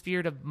 5, the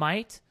Spirit of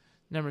might.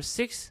 Number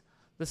 6,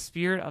 the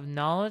Spirit of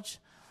knowledge.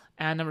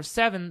 And number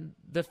 7,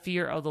 the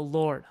fear of the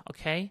Lord.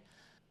 Okay,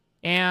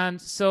 and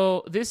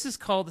so this is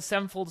called the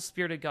 7-fold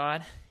Spirit of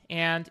God,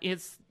 and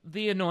it's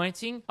the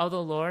anointing of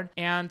the Lord.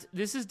 And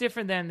this is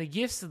different than the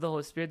gifts of the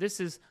Holy Spirit. This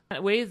is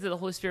ways that the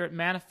Holy Spirit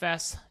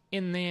manifests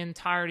in the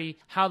entirety,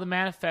 how the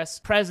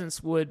manifest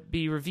presence would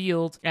be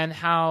revealed, and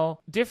how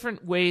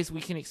different ways we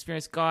can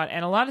experience God.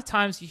 And a lot of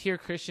times you hear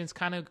Christians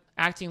kind of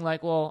acting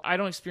like, well, I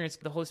don't experience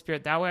the Holy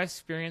Spirit that way, I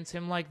experience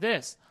him like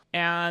this.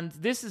 And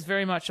this is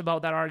very much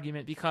about that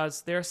argument,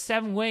 because there are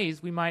 7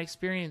 ways we might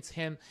experience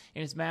him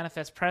in his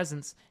manifest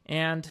presence.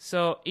 And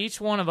so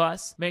each one of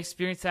us may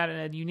experience that in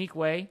a unique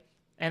way.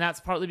 And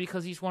that's partly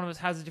because each one of us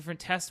has a different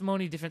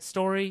testimony, different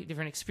story,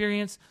 different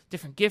experience,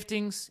 different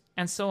giftings,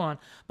 and so on.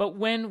 But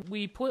when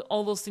we put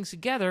all those things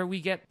together,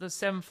 we get the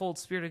 7-fold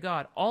Spirit of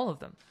God, all of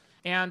them.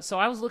 And so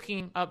I was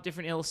looking up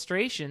different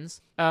illustrations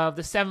of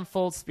the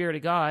 7-fold Spirit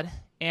of God,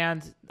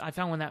 and I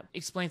found one that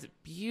explains it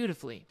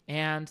beautifully.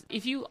 And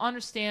if you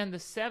understand the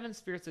 7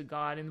 spirits of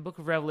God in the book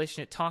of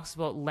Revelation, it talks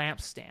about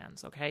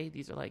lampstands, okay?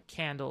 These are like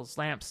candles,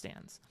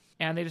 lampstands.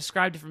 And they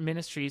describe different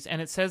ministries,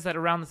 and it says that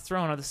around the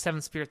throne are the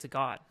 7 spirits of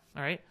God.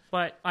 All right.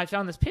 But I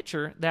found this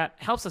picture that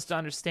helps us to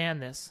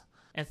understand this.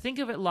 And think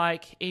of it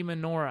like a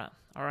menorah.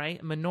 All right.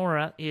 A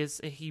menorah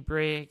is a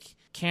Hebraic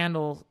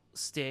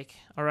candlestick.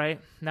 All right.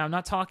 Now, I'm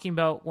not talking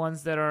about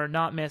ones that are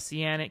not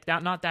messianic.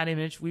 Not that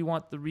image. We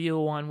want the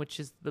real one, which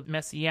is the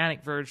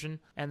messianic version.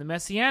 And the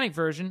messianic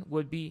version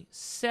would be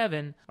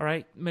 7. All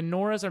right.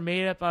 Menorahs are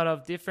made up out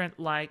of different,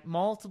 like,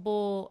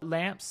 multiple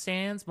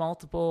lampstands,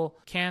 multiple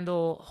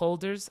candle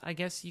holders. I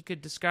guess you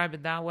could describe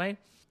it that way.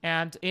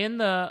 And in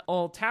the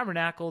old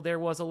tabernacle, there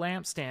was a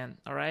lampstand,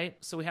 all right?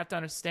 So we have to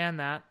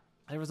understand that.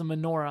 There was a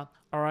menorah,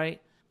 all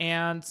right?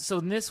 And so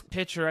in this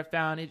picture I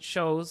found, it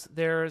shows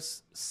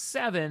there's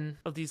 7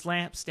 of these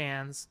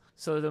lampstands.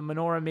 So the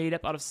menorah made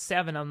up out of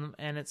 7 of them,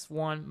 and it's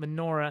one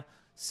menorah.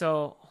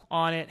 So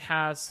on it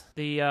has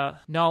the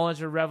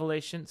knowledge or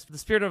revelation. The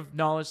Spirit of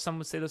knowledge, some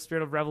would say the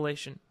Spirit of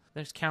revelation.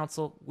 There's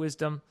counsel,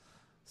 wisdom,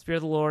 Spirit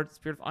of the Lord,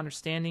 Spirit of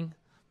understanding,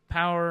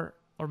 power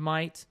or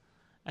might,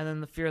 and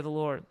then the fear of the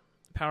Lord.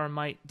 Power and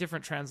might,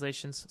 different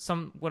translations.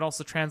 Some would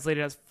also translate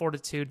it as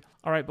fortitude.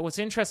 All right, but what's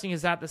interesting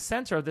is that the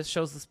center of this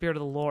shows the Spirit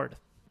of the Lord.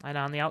 And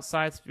on the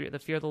outside, the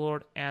fear of the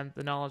Lord and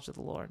the knowledge of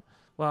the Lord.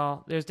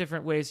 Well, there's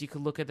different ways you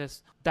could look at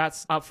this.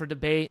 That's up for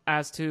debate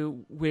as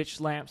to which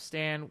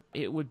lampstand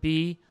it would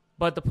be.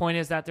 But the point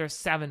is that there's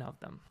 7 of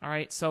them. All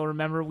right, so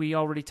remember we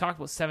already talked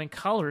about 7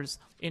 colors.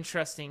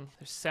 Interesting.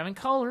 There's 7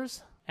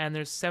 colors and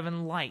there's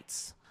 7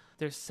 lights.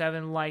 There's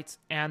 7 lights,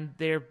 and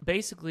they're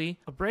basically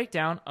a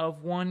breakdown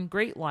of one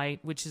great light,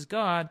 which is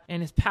God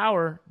and his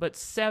power, but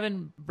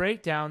 7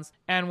 breakdowns.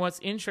 And what's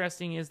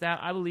interesting is that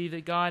I believe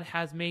that God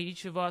has made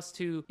each of us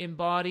to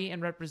embody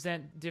and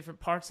represent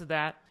different parts of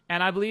that.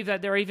 And I believe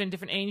that there are even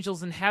different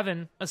angels in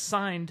heaven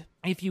assigned,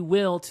 if you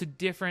will, to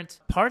different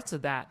parts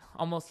of that,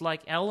 almost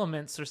like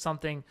elements or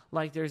something.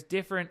 Like there's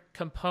different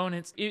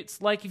components.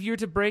 It's like if you were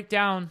to break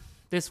down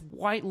this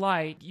white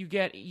light, you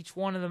get each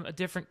one of them a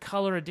different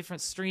color, a different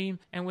stream,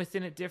 and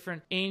within a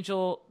different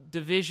angel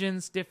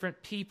divisions,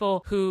 different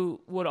people who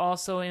would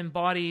also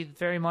embody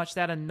very much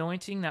that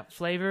anointing, that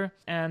flavor.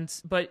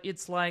 But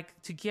it's like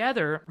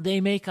together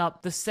they make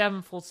up the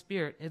sevenfold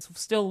Spirit. It's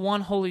still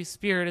one Holy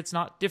Spirit. It's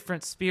not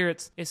different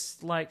spirits.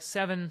 It's like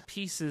 7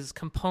 pieces,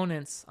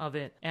 components of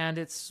it. And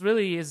it's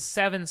really is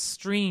 7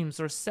 streams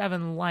or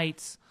 7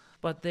 lights,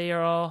 but they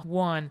are all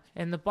one.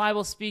 And the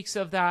Bible speaks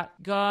of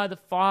that God the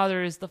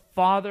Father is the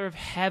Father of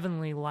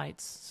heavenly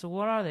lights. So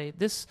what are they?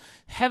 This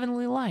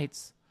heavenly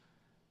lights.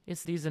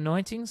 It's these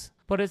anointings,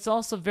 but it's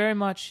also very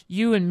much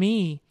you and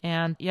me.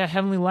 And yeah,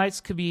 heavenly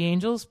lights could be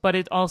angels, but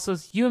it also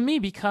is you and me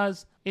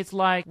because it's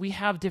like we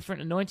have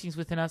different anointings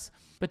within us,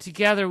 but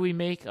together we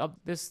make up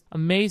this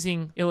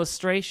amazing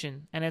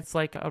illustration, and it's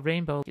like a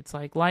rainbow. It's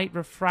like light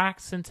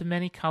refracts into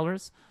many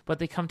colors, but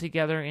they come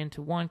together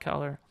into one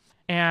color.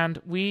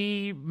 And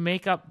we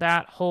make up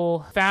that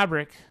whole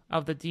fabric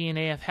of the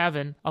DNA of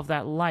heaven, of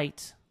that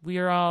light. We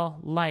are all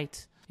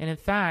light. And in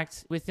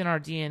fact, within our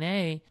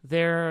DNA,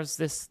 there's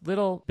this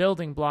little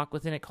building block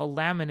within it called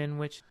laminin,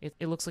 which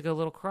it looks like a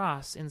little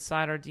cross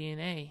inside our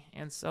DNA.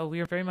 And so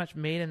we are very much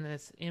made in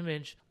this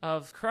image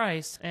of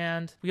Christ,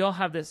 and we all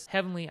have this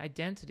heavenly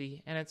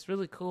identity, and it's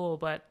really cool.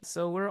 But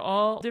so we're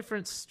all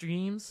different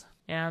streams.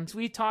 And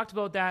we talked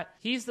about that.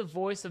 He's the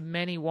voice of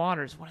many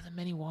waters. What are the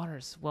many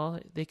waters? Well,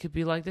 they could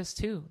be like this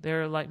too.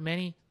 There are like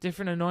many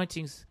different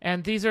anointings.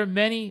 And these are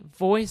many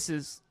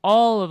voices.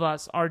 All of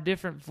us are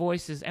different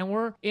voices. And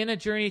we're in a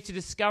journey to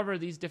discover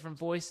these different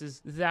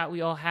voices that we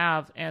all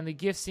have and the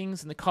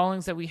giftings and the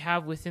callings that we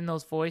have within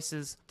those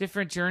voices.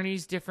 Different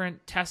journeys,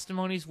 different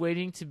testimonies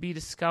waiting to be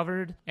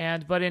discovered.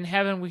 But in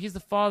heaven, he's the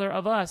Father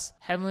of us,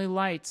 heavenly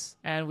lights.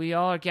 And we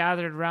all are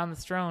gathered around the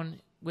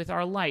throne with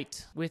our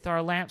light, with our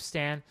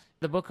lampstand.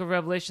 The book of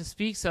Revelation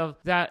speaks of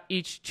that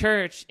each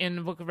church in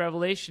the book of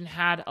Revelation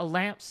had a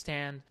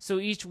lampstand. So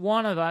each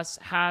one of us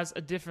has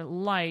a different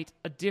light,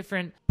 a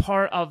different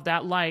part of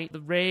that light, the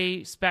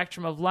ray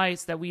spectrum of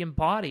lights that we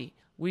embody.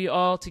 We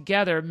all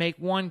together make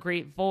one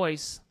great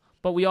voice,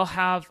 but we all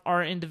have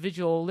our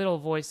individual little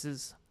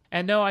voices.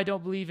 And no, I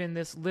don't believe in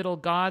this little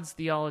gods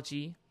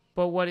theology.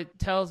 But what it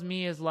tells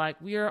me is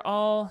like we are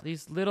all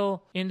these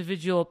little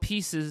individual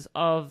pieces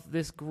of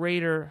this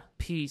greater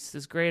piece,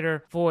 this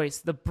greater voice.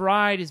 The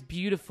bride is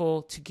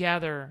beautiful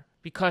together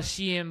because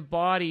she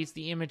embodies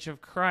the image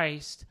of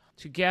Christ.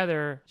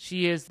 Together,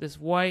 she is this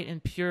white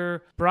and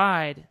pure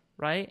bride,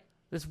 right?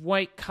 This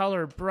white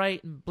color,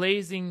 bright and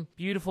blazing,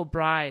 beautiful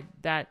bride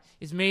that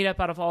is made up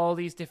out of all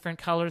these different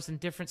colors and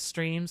different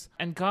streams.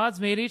 And God's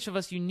made each of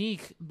us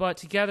unique, but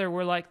together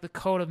we're like the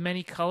coat of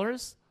many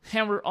colors.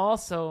 And we're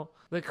also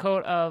the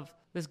coat of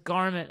this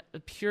garment, a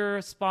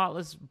pure,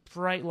 spotless,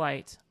 bright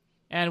light.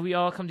 And we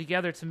all come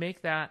together to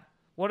make that.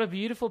 What a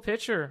beautiful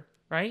picture,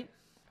 right?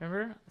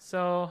 Remember?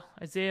 So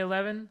Isaiah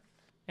 11,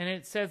 and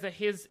it says that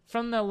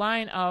from the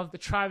line of the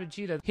tribe of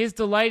Judah, his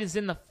delight is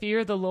in the fear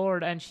of the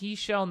Lord, and he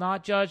shall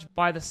not judge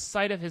by the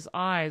sight of his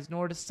eyes,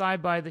 nor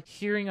decide by the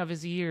hearing of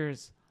his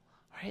ears.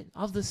 Right?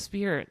 Of the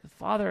Spirit, the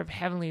Father of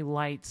heavenly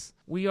lights.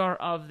 We are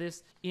of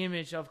this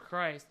image of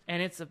Christ.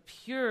 And it's a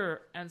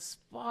pure and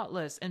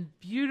spotless and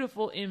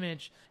beautiful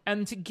image.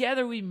 And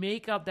together we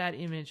make up that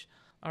image.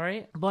 All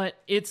right? But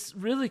it's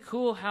really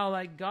cool how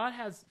like God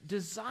has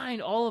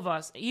designed all of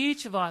us,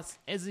 each of us,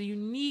 as a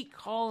unique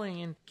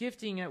calling and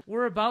gifting that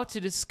we're about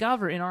to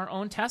discover in our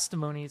own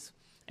testimonies.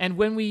 And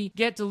when we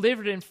get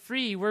delivered and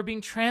free, we're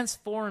being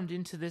transformed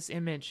into this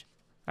image.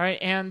 All right,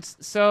 and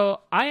so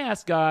I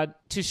asked God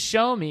to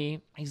show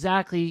me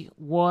exactly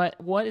what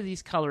are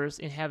these colors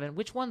in heaven,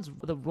 which one's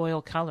the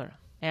royal color.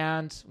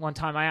 And one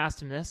time I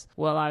asked him this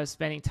while I was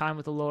spending time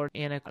with the Lord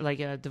in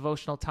a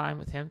devotional time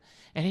with him,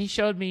 and he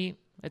showed me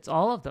it's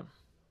all of them.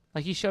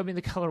 Like he showed me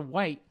the color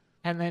white,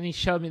 and then he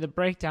showed me the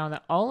breakdown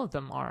that all of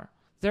them are.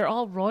 They're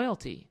all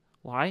royalty.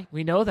 Why?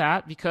 We know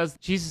that because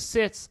Jesus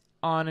sits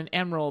on an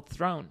emerald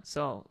throne.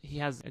 So he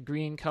has a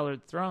green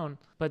colored throne,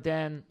 but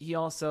then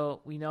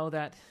we know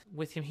that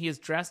with him, he is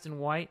dressed in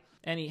white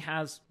and he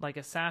has like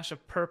a sash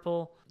of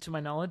purple to my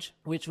knowledge,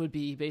 which would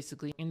be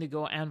basically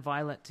indigo and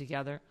violet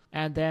together.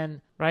 And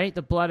then, right,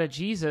 the blood of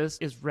Jesus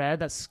is red,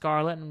 that's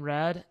scarlet and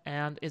red.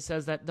 And it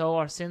says that though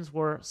our sins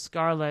were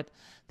scarlet,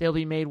 they'll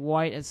be made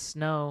white as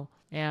snow.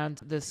 And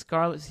the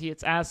scarlet,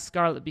 it's as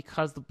scarlet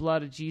because the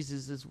blood of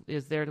Jesus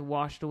is there to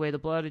wash it away. The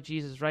blood of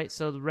Jesus, right?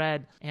 So the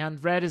red.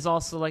 And red is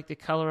also like the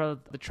color of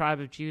the tribe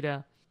of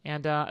Judah.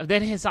 And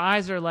then his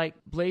eyes are like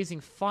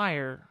blazing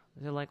fire.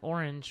 They're like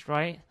orange,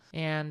 right?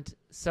 And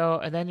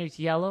then there's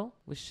yellow,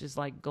 which is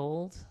like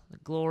gold, the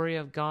glory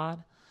of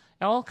God.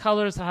 All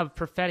colors have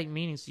prophetic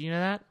meanings. Do you know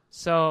that?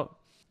 So,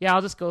 yeah,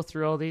 I'll just go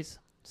through all these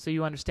so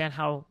you understand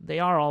how they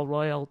are all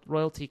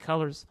royalty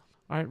colors.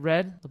 All right,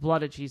 red, the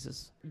blood of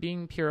Jesus,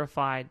 being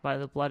purified by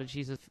the blood of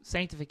Jesus,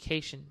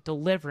 sanctification,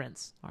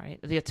 deliverance, all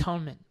right, the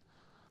atonement.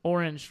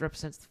 Orange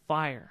represents the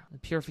fire, the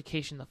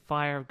purification, the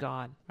fire of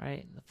God, all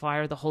right, the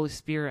fire of the Holy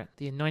Spirit,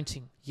 the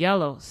anointing.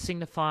 Yellow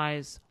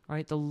signifies, all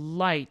right, the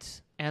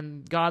light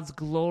and God's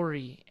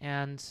glory,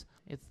 and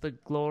it's the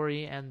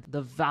glory and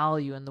the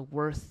value and the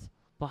worth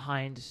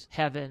behind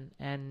heaven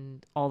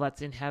and all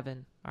that's in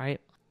heaven. All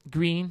right.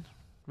 Green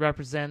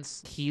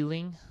represents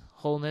healing,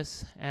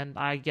 wholeness, and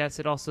I guess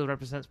it also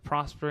represents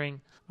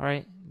prospering. All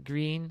right.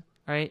 Green.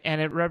 All right.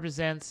 And it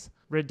represents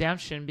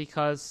redemption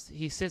because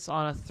he sits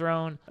on a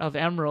throne of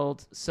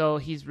emerald. So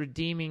he's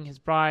redeeming his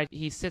bride.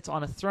 He sits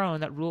on a throne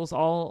that rules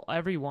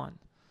everyone.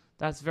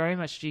 That's very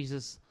much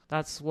Jesus.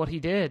 That's what he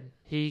did.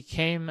 He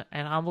came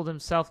and humbled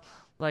himself,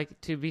 like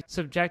to be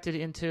subjected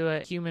into a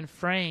human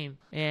frame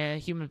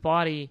and human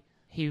body.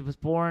 He was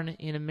born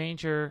in a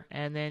manger,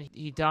 and then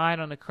he died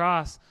on the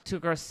cross,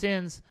 took our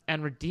sins,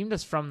 and redeemed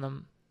us from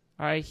them.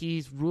 All right,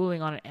 he's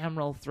ruling on an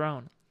emerald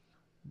throne.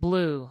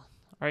 Blue.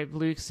 All right,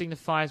 blue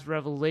signifies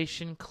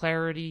revelation,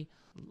 clarity,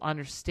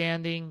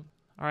 understanding.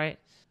 All right,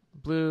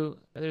 blue,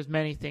 there's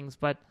many things,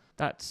 but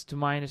that's to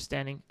my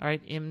understanding. All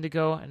right,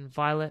 indigo and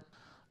violet.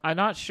 I'm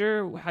not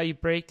sure how you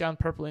break down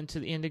purple into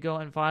the indigo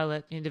and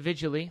violet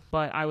individually,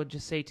 but I would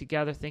just say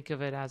together think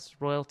of it as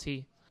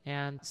royalty.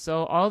 And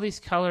so all these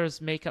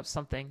colors make up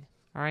something.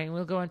 All right, and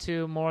we'll go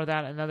into more of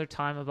that another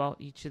time about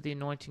each of the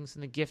anointings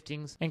and the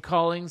giftings and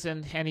callings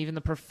and even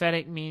the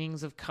prophetic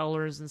meanings of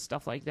colors and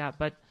stuff like that.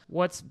 But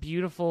what's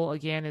beautiful,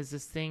 again, is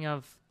this thing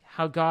of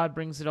how God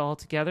brings it all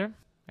together.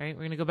 All right,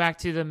 we're going to go back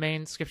to the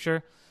main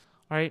scripture.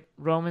 All right,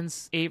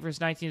 Romans 8, verse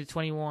 19 to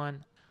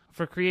 21.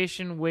 For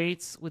creation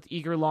waits with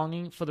eager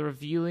longing for the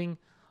revealing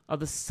of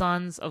the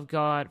sons of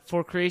God.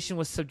 For creation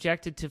was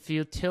subjected to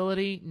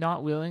futility,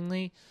 not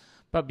willingly,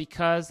 but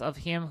because of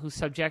him who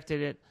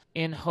subjected it,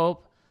 in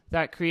hope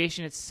that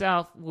creation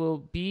itself will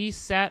be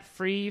set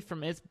free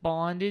from its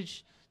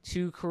bondage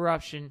to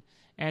corruption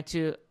and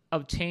to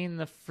obtain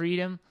the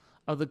freedom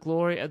of the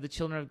glory of the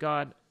children of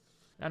God.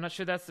 I'm not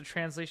sure that's the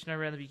translation I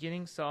read in the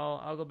beginning, so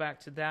I'll go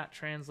back to that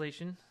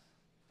translation.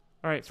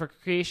 All right, for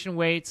creation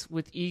waits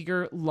with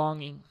eager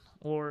longing,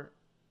 or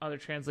other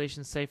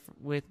translations say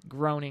with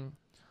groaning,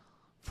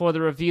 for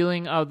the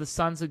revealing of the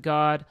sons of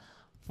God.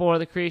 For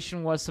the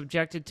creation was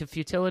subjected to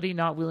futility,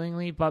 not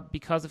willingly, but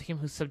because of him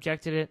who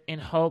subjected it, in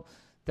hope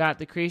that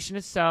the creation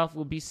itself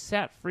will be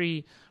set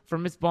free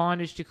from its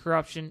bondage to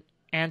corruption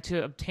and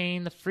to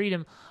obtain the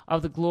freedom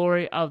of the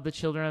glory of the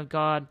children of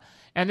God.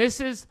 And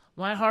this is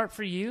my heart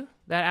for you,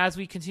 that as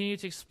we continue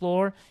to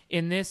explore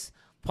in this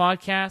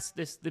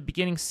podcast, the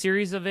beginning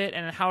series of it,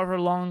 and however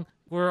long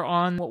we're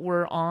on what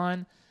we're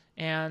on,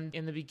 and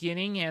in the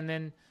beginning, and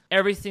then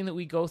everything that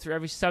we go through,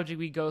 every subject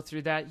we go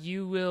through, that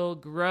you will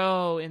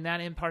grow in that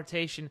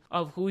impartation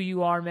of who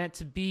you are meant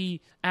to be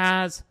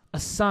as a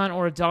son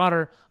or a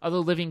daughter of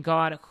the living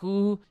God,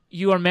 who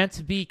you are meant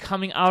to be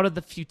coming out of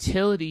the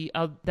futility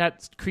of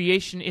that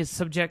creation is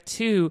subject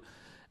to,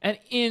 and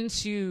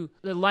into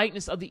the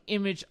likeness of the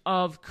image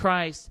of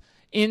Christ,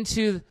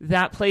 into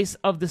that place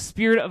of the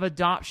spirit of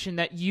adoption,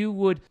 that you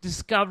would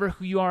discover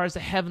who you are as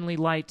a heavenly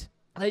light,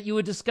 that you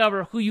would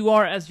discover who you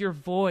are as your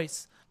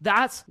voice.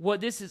 That's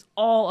what this is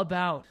all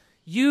about.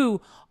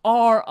 You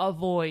are a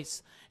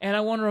voice. And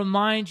I want to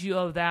remind you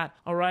of that,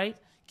 all right?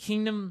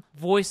 Kingdom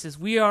voices.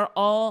 We are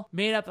all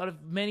made up out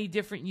of many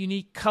different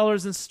unique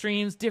colors and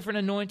streams, different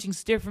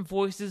anointings, different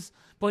voices.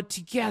 But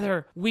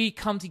together, we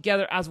come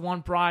together as one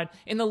bride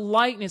in the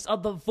likeness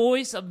of the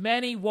voice of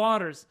many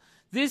waters.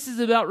 This is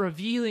about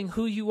revealing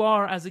who you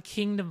are as a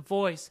kingdom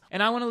voice.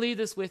 And I want to leave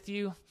this with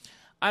you.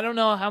 I don't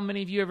know how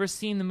many of you have ever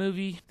seen the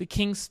movie The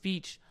King's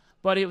Speech,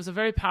 but it was a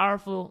very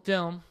powerful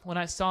film when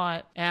I saw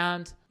it.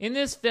 And in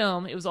this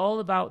film, it was all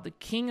about the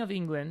King of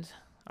England,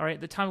 all right,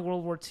 at the time of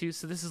World War II.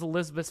 So this is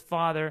Elizabeth's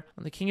father,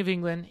 the King of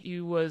England. He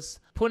was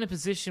put in a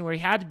position where he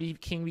had to be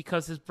king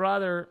because his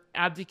brother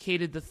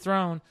abdicated the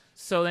throne.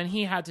 So then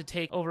he had to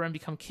take over and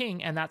become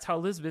king. And that's how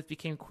Elizabeth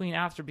became queen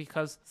after,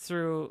 because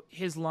through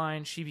his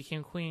line, she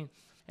became queen.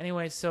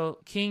 Anyway, so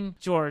King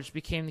George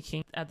became the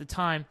king at the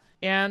time.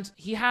 And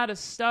he had a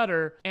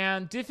stutter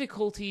and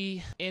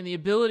difficulty in the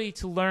ability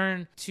to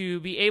learn to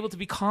be able to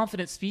be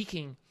confident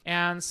speaking.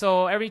 And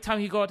so every time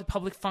he'd go out to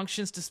public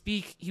functions to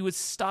speak, he would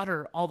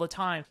stutter all the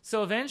time.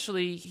 So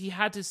eventually he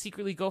had to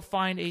secretly go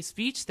find a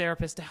speech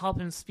therapist to help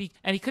him speak.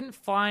 And he couldn't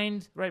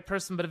find the right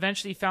person, but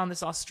eventually he found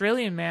this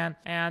Australian man.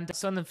 And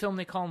so in the film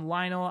they call him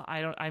Lionel.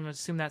 I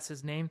assume that's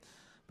his name.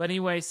 But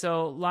anyway,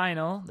 so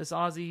Lionel, this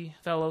Aussie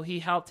fellow, he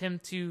helped him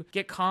to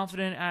get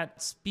confident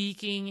at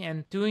speaking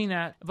and doing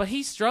that. But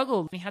he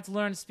struggled. He had to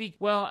learn to speak.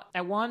 Well,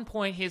 at one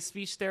point, his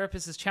speech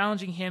therapist is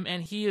challenging him,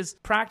 and he is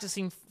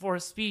practicing for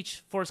a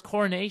speech for his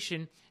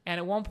coronation. And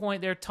at one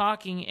point, they're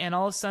talking, and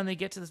all of a sudden, they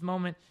get to this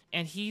moment,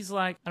 and he's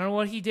like, I don't know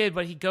what he did,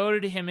 but he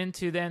goaded him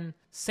into then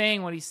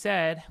saying what he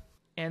said.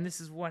 And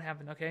this is what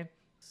happened, okay?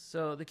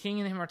 So the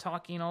king and him are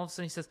talking, and all of a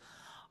sudden, he says,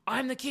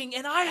 I'm the king,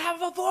 and I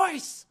have a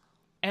voice.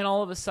 And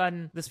all of a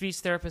sudden, the speech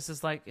therapist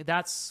is like,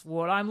 that's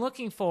what I'm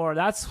looking for.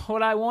 That's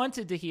what I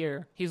wanted to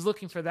hear. He's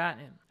looking for that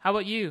in him. How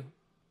about you?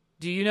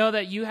 Do you know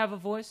that you have a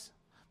voice?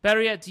 Better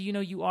yet, do you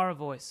know you are a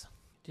voice?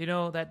 Do you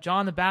know that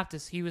John the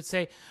Baptist, he would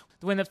say,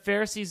 when the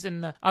Pharisees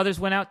and the others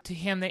went out to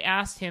him, they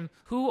asked him,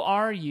 who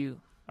are you?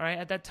 All right,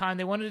 at that time,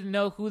 they wanted to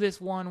know who this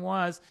one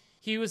was.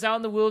 He was out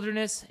in the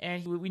wilderness,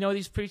 and we know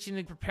he's preaching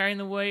and preparing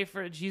the way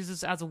for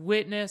Jesus as a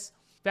witness,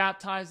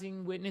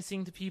 baptizing,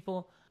 witnessing to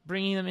people.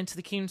 bringing them into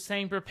the kingdom,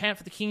 saying, repent,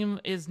 for the kingdom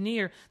is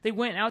near. They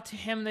went out to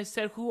him and they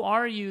said, who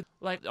are you?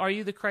 Like, are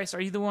you the Christ?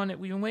 Are you the one that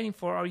we've been waiting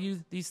for? Are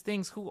you these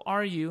things? Who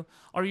are you?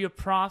 Are you a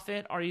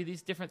prophet? Are you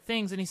these different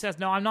things? And he says,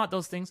 no, I'm not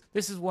those things.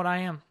 This is what I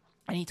am.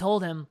 And he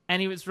told him,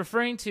 and he was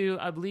referring to,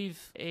 I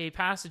believe, a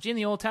passage in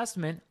the Old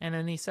Testament. And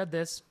then he said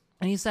this,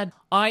 and he said,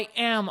 I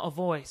am a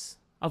voice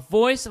of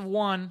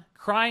one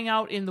crying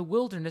out in the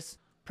wilderness,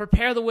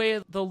 prepare the way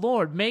of the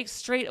Lord, make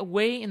straight a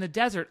way in the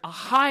desert, a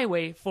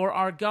highway for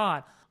our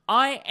God.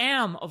 I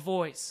am a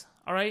voice,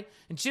 all right?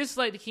 And just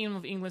like the Kingdom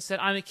of England said,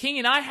 I'm a king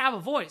and I have a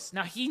voice.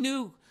 Now he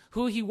knew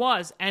who he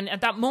was, and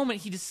at that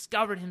moment he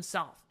discovered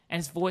himself, and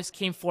his voice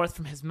came forth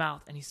from his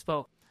mouth, and he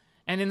spoke.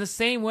 And in the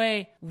same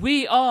way,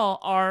 we all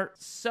are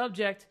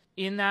subject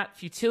in that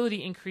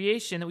futility in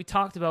creation that we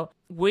talked about,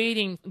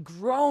 waiting,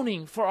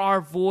 groaning for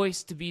our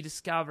voice to be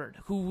discovered,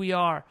 who we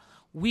are.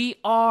 We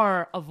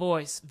are a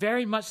voice,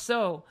 very much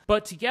so.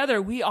 But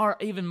together, we are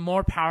even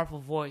more powerful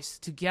voice.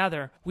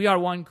 Together, we are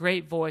one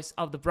great voice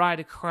of the bride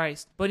of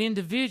Christ. But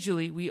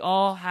individually, we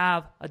all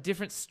have a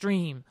different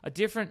stream, a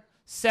different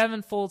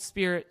sevenfold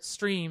spirit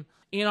stream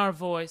in our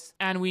voice,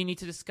 and we need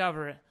to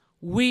discover it.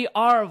 We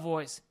are a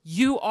voice.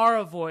 You are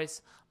a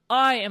voice.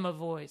 I am a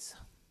voice.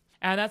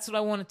 And that's what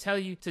I want to tell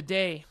you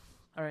today.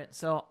 All right,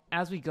 so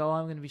as we go,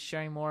 I'm going to be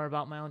sharing more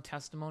about my own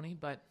testimony,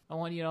 but I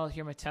want you all to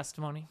hear my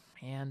testimony.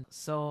 And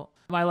so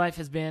my life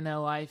has been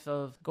a life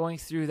of going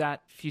through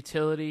that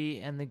futility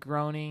and the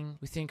groaning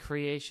within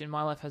creation.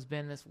 My life has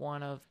been this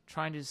one of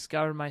trying to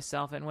discover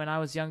myself. And when I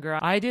was younger,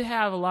 I did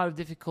have a lot of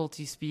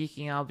difficulty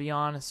speaking. I'll be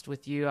honest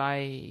with you.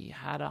 I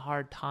had a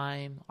hard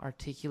time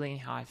articulating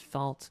how I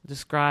felt,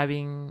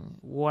 describing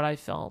what I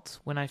felt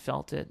when I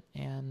felt it,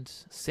 and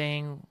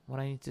saying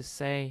what I need to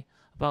say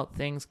about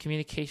things.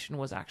 Communication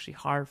was actually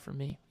hard for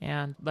me,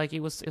 and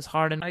it was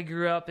hard. And I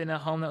grew up in a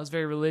home that was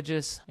very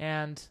religious,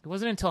 and it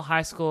wasn't until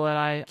high school that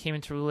I came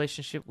into a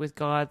relationship with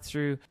God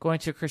through going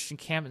to a Christian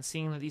camp and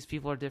seeing that these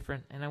people are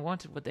different, and I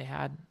wanted what they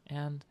had.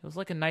 And it was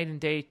like a night and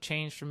day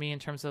change for me in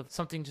terms of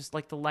something, just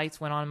like the lights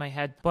went on in my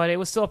head. But it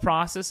was still a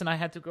process, and I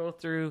had to go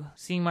through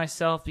seeing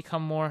myself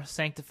become more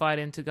sanctified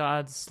into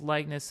God's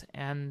likeness,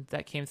 and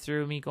that came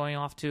through me going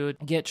off to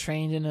get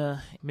trained in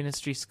a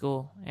ministry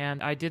school.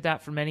 And I did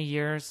that for many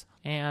years.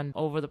 And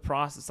over the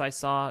process, I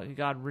saw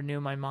God renew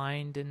my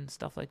mind and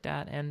stuff like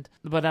that.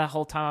 But that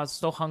whole time, I was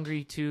so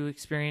hungry to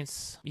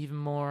experience even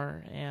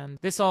more. And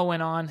this all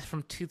went on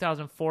from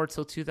 2004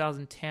 till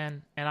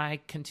 2010. And I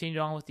continued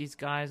on with these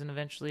guys, and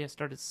eventually I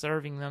started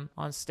serving them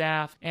on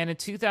staff. And in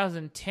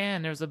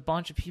 2010, there was a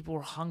bunch of people who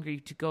were hungry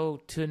to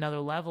go to another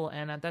level.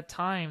 And at that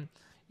time,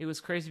 it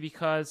was crazy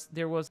because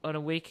there was an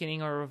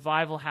awakening or a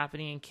revival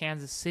happening in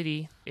Kansas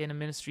City in a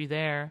ministry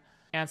there.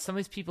 And some of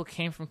these people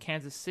came from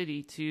Kansas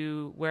City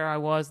to where I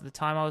was at the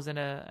time. I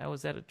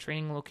was at a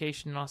training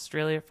location in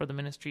Australia for the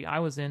ministry I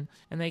was in,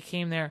 and they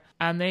came there,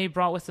 and they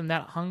brought with them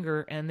that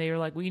hunger, and they were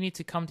like, we need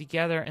to come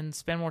together and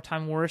spend more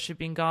time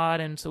worshiping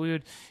God. And so we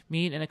would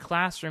meet in a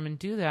classroom and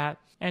do that.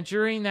 And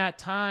during that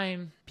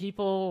time,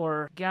 people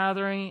were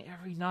gathering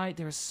every night.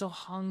 They were so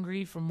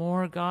hungry for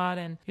more God,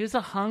 and it was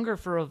a hunger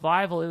for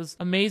revival. It was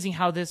amazing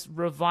how this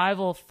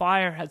revival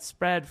fire had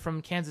spread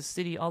from Kansas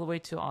City all the way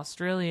to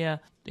Australia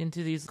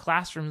into these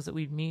classrooms that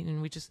we'd meet, and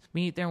we just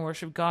meet there and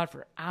worship God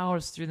for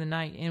hours through the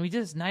night. And we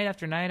did this night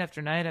after night after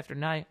night after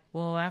night.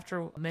 Well,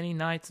 after many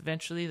nights,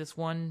 eventually this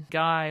one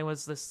guy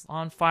was this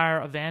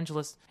on-fire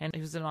evangelist, and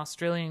he was an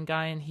Australian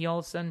guy, and he all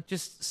of a sudden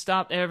just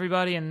stopped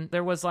everybody. And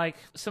there was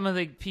some of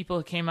the people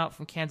who came out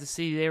from Kansas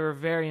City, they were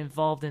very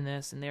involved in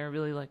this, and they were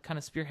really kind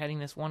of spearheading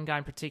this one guy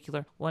in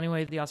particular. Well,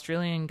 anyway, the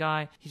Australian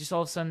guy, he just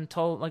all of a sudden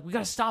told, we got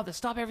to stop this,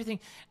 stop everything.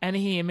 And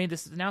he made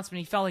this announcement.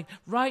 He felt like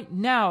right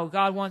now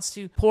God wants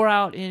to pour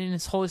out in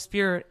his Holy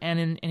Spirit and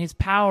in his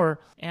power,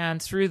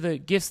 and through the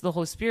gifts of the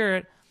Holy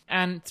Spirit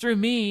and through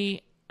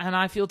me, and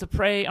I feel to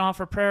pray and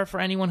offer prayer for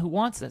anyone who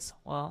wants this.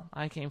 Well,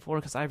 I came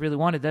forward because I really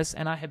wanted this,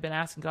 and I had been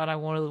asking God, I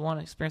really want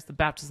to experience the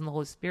baptism of the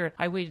Holy Spirit.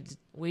 I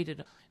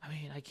waited,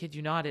 I kid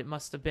you not, it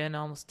must have been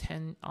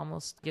I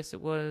guess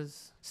it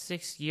was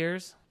 6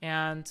 years.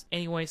 And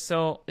anyway,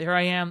 so here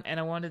I am, and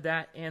I wanted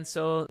that. And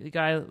so the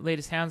guy laid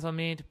his hands on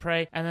me to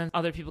pray, and then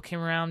other people came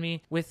around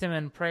me with him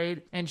and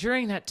prayed. And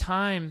during that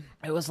time,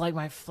 it was like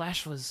my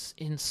flesh was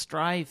in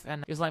strife,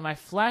 and it was like my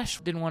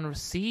flesh didn't want to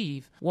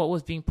receive what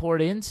was being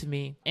poured into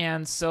me.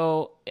 And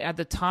so at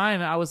the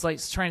time, I was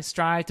trying to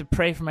strive to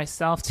pray for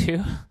myself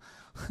too.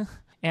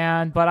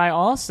 But I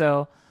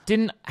also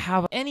didn't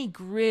have any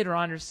grid or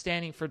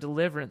understanding for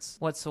deliverance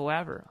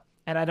whatsoever.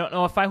 And I don't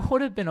know if I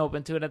would have been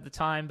open to it at the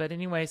time. But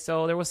anyway,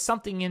 so there was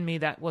something in me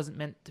that wasn't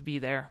meant to be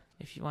there,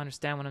 if you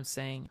understand what I'm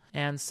saying.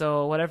 And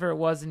so whatever it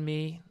was in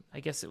me, I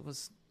guess it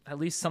was at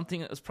least something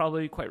that was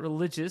probably quite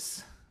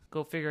religious.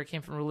 Go figure, I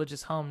came from a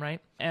religious home,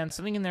 right? And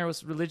something in there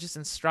was religious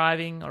and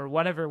striving or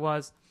whatever it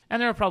was.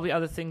 And there were probably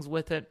other things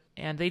with it.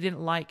 And they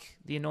didn't like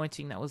the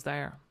anointing that was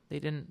there. They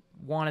didn't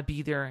want to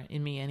be there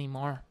in me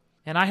anymore.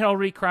 And I had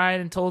already cried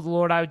and told the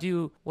Lord I would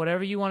do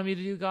whatever you wanted me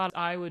to do, God.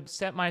 I would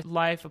set my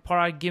life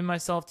apart. I'd give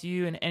myself to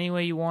you in any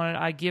way you wanted.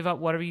 I'd give up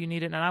whatever you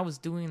needed. And I was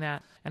doing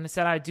that. And I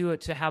said I'd do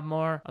it to have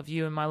more of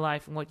you in my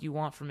life and what you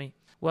want from me.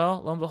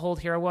 Well, lo and behold,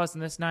 here I was in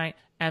this night,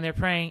 and they're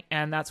praying,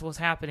 and that's what was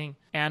happening.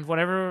 And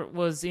whatever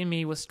was in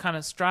me was kind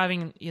of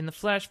striving in the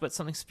flesh, but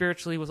something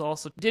spiritually was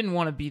also didn't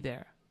want to be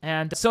there.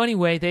 And so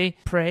anyway, they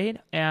prayed,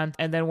 and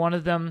then one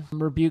of them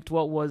rebuked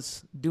what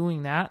was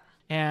doing that.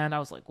 And I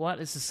was like, what?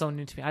 This is so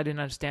new to me. I didn't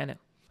understand it.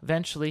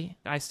 Eventually,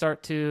 I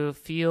start to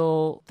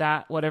feel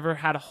that whatever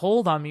had a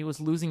hold on me was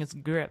losing its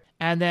grip.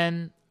 And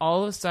then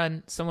all of a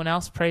sudden, someone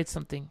else prayed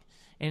something.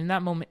 And in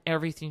that moment,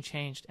 everything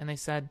changed. And they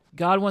said,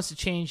 God wants to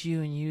change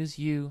you and use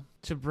you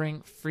to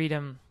bring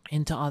freedom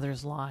into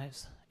others'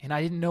 lives. And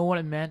I didn't know what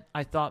it meant.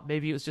 I thought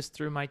maybe it was just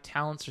through my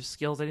talents or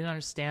skills. I didn't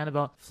understand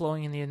about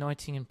flowing in the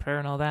anointing and prayer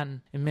and all that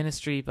and in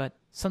ministry. But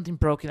something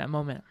broke in that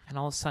moment. And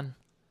all of a sudden,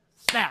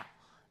 snap!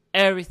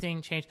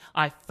 Everything changed.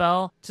 I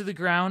fell to the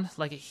ground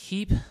like a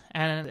heap.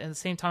 And at the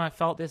same time, I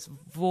felt this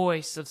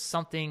voice of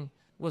something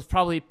was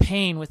probably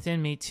pain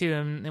within me too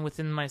and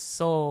within my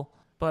soul,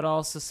 but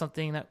also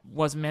something that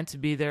wasn't meant to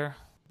be there.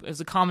 It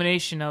was a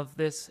combination of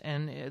this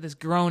and this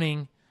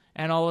groaning,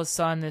 and all of a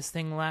sudden this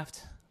thing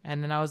left.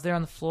 And then I was there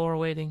on the floor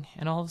waiting,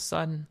 and all of a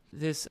sudden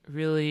this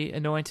really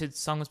anointed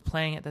song was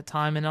playing at that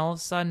time, and all of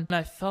a sudden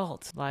I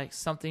felt like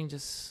something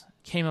just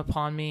came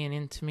upon me and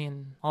into me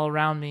and all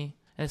around me.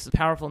 And it's a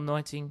powerful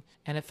anointing,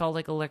 and it felt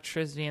like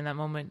electricity in that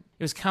moment.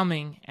 It was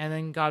coming, and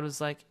then God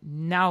was like,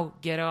 now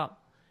get up.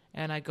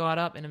 And I got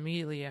up, and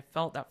immediately I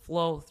felt that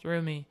flow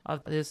through me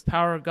of this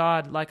power of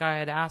God like I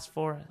had asked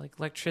for, like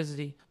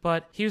electricity.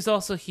 But he was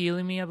also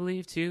healing me, I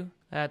believe, too.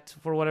 That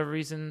for whatever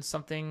reason,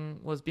 something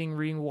was being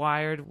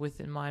rewired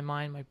within my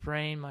mind, my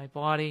brain, my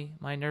body,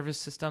 my nervous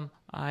system.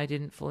 I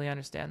didn't fully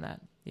understand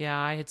that. Yeah,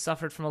 I had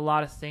suffered from a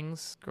lot of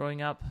things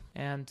growing up,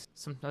 and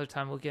some other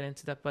time we'll get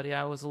into that, but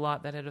yeah, it was a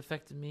lot that had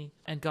affected me,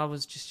 and God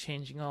was just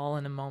changing all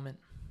in a moment.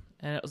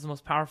 And it was the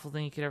most powerful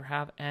thing you could ever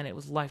have, and it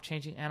was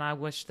life-changing, and I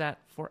wish that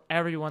for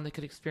everyone that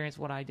could experience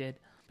what I did.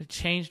 It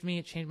changed me.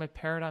 It changed my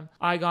paradigm.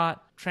 I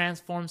got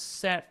transformed,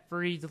 set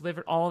free,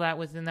 delivered, all that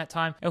within that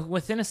time. And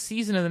within a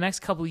season of the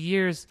next couple of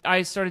years,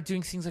 I started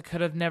doing things I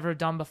could have never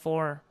done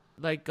before.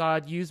 Like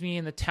God used me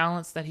in the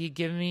talents that he'd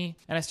given me,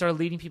 and I started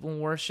leading people in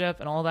worship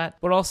and all that.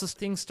 But also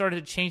things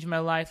started to change in my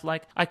life.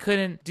 Like I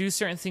couldn't do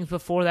certain things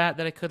before that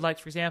I could. Like,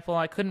 for example,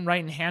 I couldn't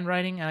write in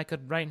handwriting, and I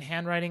could write in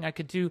handwriting. I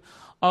could do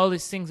all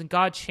these things, and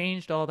God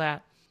changed all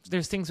that.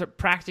 There's things that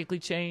practically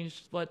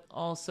changed, but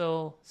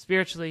also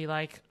spiritually.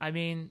 Like, I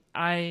mean,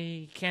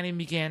 I can't even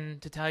begin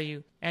to tell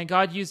you. And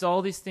God used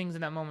all these things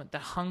in that moment. The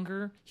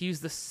hunger, he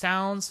used the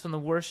sounds from the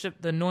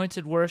worship, the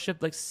anointed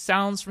worship, like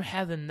sounds from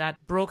heaven that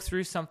broke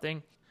through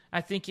something.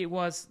 I think it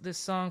was this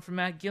song from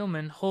Matt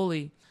Gilman,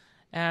 Holy.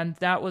 And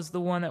that was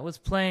the one that was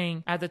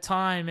playing at the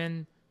time.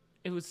 And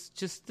it was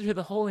just through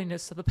the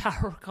holiness of the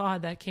power of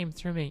God that came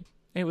through me.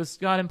 It was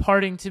God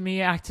imparting to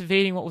me,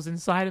 activating what was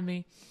inside of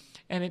me.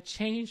 And it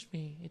changed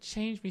me. It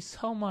changed me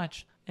so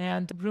much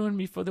and ruined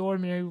me for the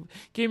ordinary. It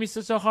gave me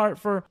such a heart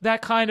for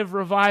that kind of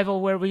revival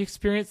where we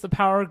experience the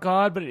power of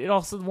God, but it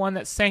also the one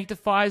that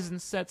sanctifies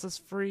and sets us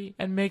free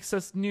and makes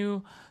us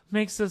new,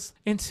 makes us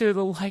into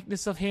the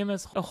likeness of him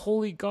as a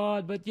holy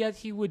God, but yet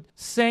he would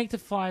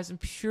sanctify us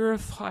and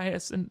purify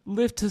us and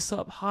lift us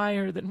up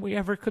higher than we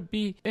ever could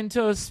be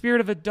into a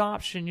spirit of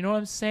adoption. You know what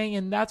I'm saying?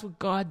 And that's what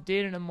God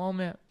did in a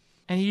moment.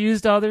 And he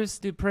used others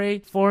to pray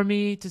for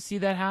me to see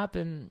that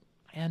happen.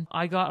 And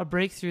I got a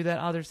breakthrough that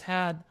others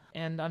had.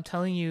 And I'm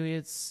telling you,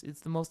 it's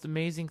the most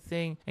amazing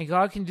thing. And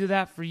God can do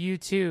that for you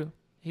too.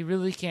 He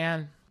really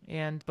can.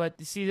 But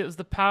you see, it was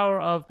the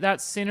power of that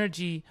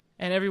synergy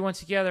and everyone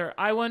together.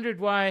 I wondered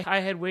why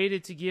I had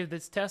waited to give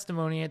this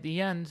testimony at the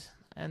end.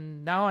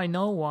 And now I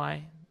know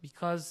why.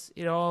 Because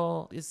it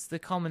all is the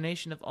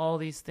culmination of all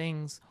these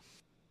things.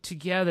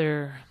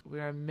 Together, we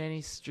are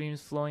many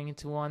streams flowing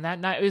into one. That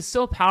night, it was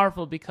so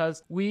powerful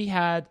because we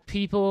had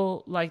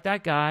people like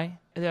that guy,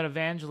 that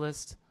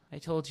evangelist I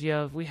told you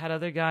of. We had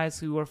other guys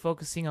who were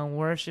focusing on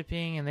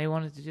worshiping, and they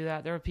wanted to do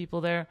that. There were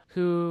people there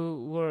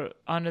who were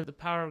under the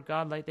power of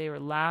God, like they were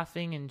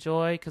laughing in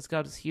joy because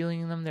God was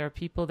healing them. There were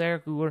people there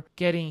who were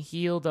getting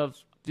healed of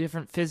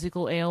different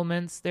physical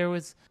ailments. There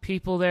was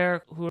people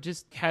there who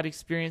just had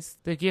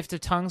experienced the gift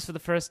of tongues for the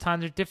first time.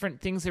 There are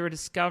different things they were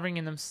discovering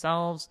in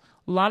themselves.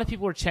 A lot of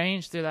people were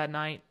changed through that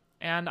night.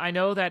 And I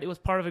know that it was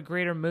part of a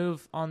greater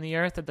move on the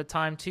earth at the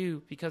time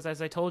too, because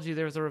as I told you,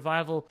 there was a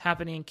revival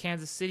happening in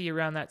Kansas City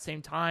around that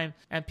same time,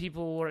 and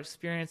people were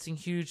experiencing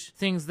huge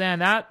things then.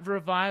 That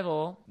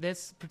revival,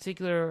 this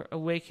particular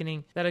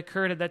awakening that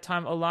occurred at that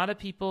time, a lot of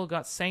people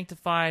got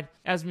sanctified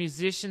as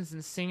musicians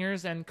and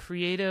singers and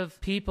creative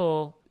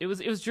people. It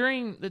was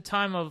during the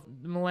time of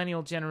the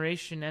millennial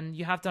generation, and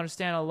you have to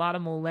understand a lot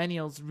of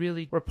millennials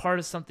really were part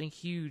of something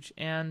huge.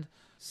 And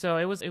so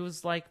it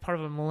was like part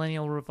of a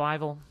millennial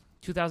revival.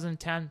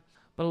 2010.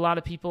 But a lot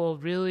of people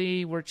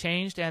really were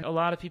changed, and a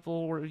lot of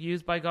people were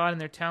used by God in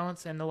their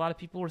talents, and a lot of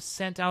people were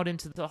sent out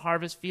into the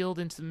harvest field,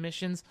 into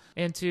missions,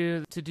 and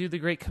to do the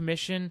Great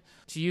Commission,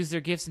 to use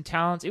their gifts and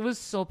talents. It was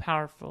so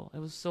powerful. It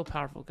was so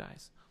powerful,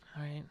 guys.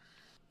 All right.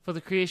 For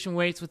the creation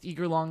waits with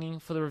eager longing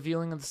for the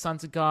revealing of the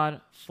sons of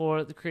God.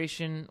 For the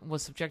creation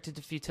was subjected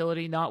to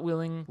futility, not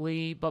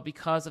willingly, but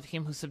because of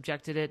him who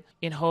subjected it,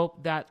 in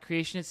hope that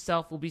creation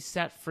itself will be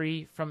set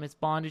free from its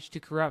bondage to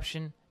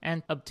corruption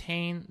and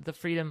obtain the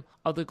freedom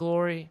of the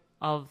glory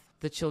of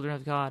the children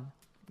of God.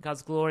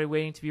 God's glory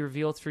waiting to be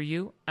revealed through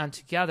you, and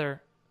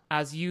together,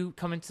 as you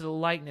come into the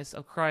likeness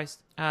of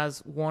Christ as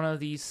one of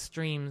these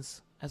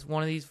streams, as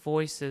one of these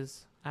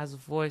voices, as a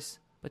voice,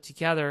 but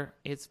together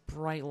it's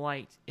bright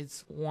light.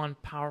 It's one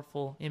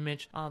powerful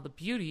image of the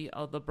beauty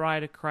of the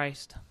bride of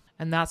Christ.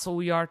 And that's what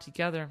we are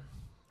together.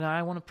 And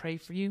I want to pray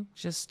for you,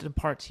 just to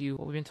impart to you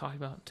what we've been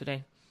talking about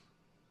today.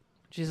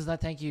 Jesus, I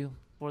thank you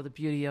for the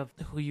beauty of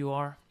who you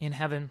are in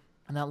heaven,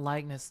 and that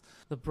likeness,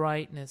 the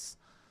brightness,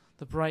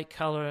 the bright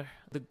color,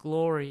 the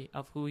glory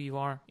of who you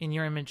are in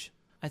your image.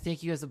 I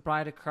thank you as the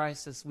bride of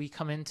Christ, as we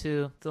come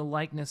into the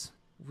likeness,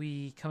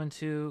 we come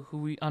into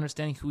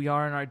understanding who we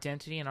are in our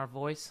identity and our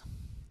voice.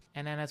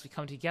 And then as we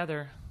come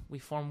together, we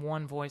form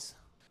one voice,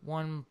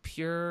 one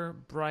pure,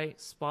 bright,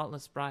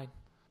 spotless bride,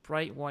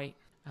 bright white.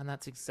 And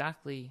that's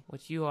exactly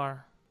what you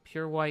are,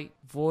 pure white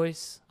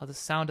voice of the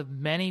sound of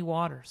many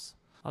waters.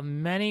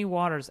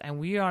 And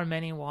we are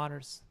many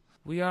waters.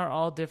 We are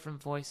all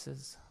different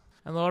voices.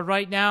 And Lord,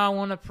 right now I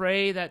want to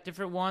pray that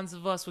different ones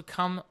of us would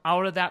come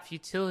out of that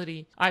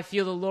futility. I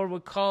feel the Lord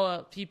would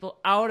call people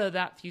out of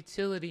that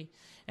futility.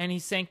 And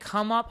he's saying,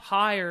 come up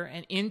higher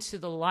and into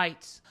the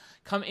light.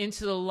 Come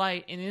into the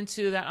light and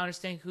into that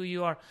understanding who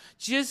you are.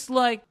 Just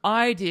like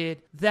I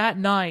did that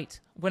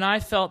night when I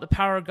felt the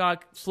power of God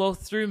flow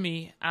through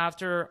me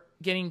after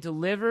getting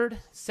delivered,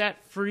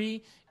 set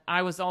free.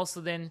 I was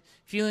also then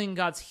feeling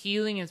God's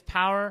healing, his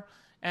power,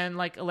 and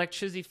like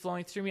electricity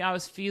flowing through me. I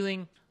was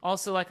feeling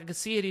also like I could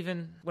see it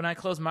even when I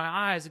closed my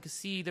eyes. I could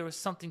see there was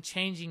something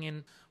changing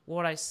in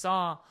what I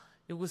saw.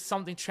 It was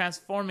something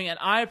transforming. And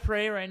I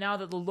pray right now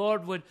that the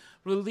Lord would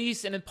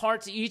release and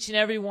impart to each and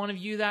every one of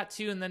you that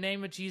too in the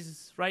name of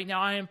Jesus. Right now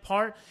I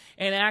impart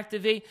and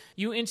activate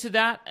you into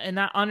that and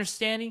that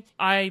understanding.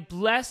 I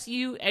bless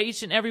you,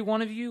 each and every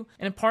one of you,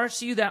 and impart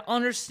to you that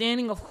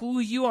understanding of who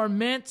you are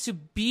meant to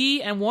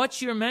be and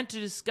what you're meant to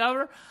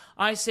discover.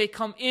 I say,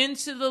 come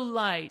into the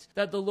light,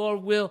 that the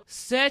Lord will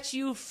set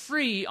you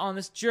free on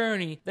this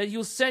journey, that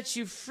he'll set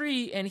you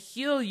free and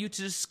heal you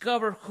to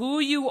discover who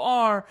you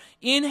are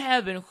in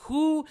heaven,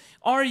 who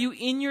are you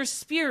in your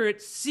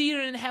spirit,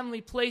 seated in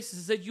heavenly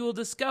places, that you will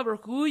discover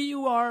who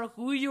you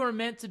are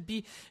meant to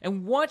be,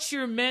 and what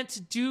you're meant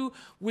to do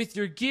with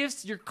your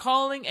gifts, your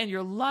calling, and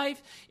your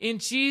life. In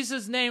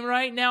Jesus' name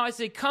right now, I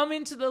say, come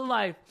into the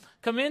light.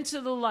 Come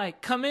into the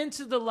light, come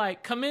into the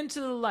light, come into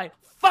the light.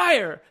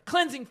 Fire,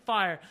 cleansing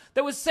fire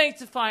that would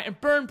sanctify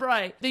and burn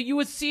bright, that you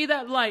would see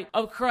that light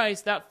of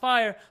Christ, that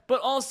fire,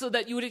 but also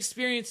that you would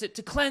experience it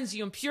to cleanse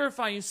you and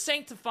purify you,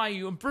 sanctify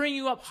you, and bring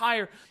you up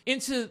higher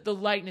into the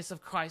likeness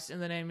of Christ in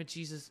the name of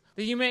Jesus.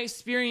 That you may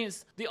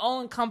experience the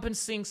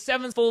all-encompassing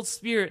sevenfold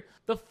spirit,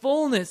 the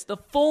fullness of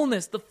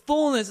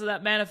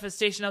that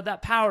manifestation of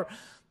that power,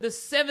 the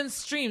 7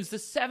 streams, the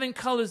 7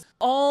 colors,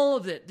 all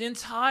of it, the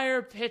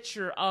entire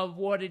picture of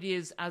what it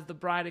is as the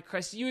bride of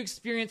Christ. You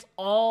experience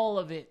all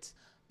of it,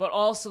 but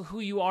also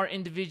who you are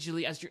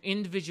individually as your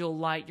individual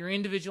light, your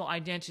individual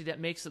identity that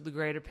makes up the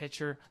greater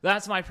picture.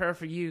 That's my prayer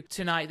for you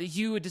tonight, that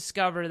you would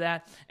discover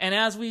that. And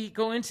as we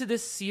go into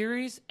this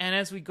series and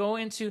as we go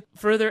into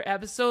further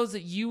episodes,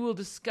 that you will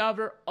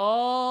discover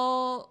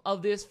all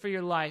of this for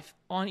your life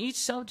on each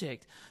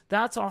subject.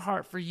 That's our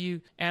heart for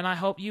you, and I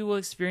hope you will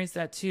experience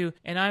that too.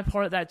 And I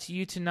impart that to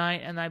you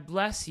tonight, and I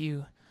bless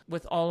you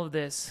with all of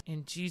this.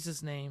 In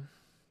Jesus' name,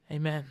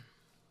 amen.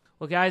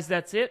 Well, guys,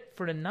 that's it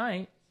for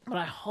tonight. But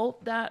I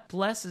hope that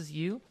blesses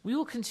you. We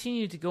will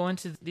continue to go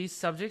into these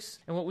subjects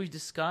and what we've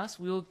discussed.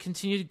 We will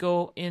continue to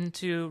go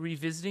into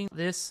revisiting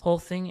this whole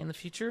thing in the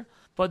future.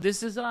 But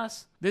this is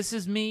us. This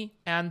is me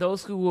and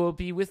those who will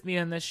be with me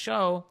on this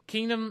show.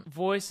 Kingdom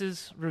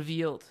Voices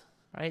Revealed.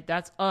 Right?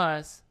 That's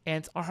us.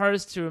 And our heart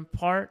is to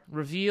impart,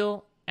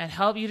 reveal, and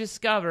help you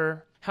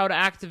discover how to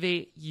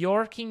activate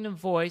your kingdom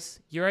voice,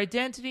 your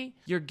identity,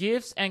 your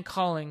gifts and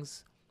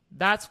callings.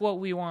 That's what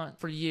we want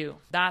for you.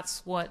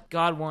 That's what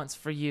God wants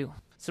for you.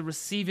 So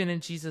receive it in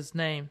Jesus'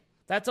 name.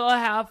 That's all I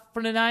have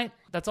for tonight.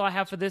 That's all I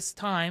have for this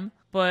time.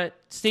 But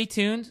stay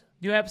tuned.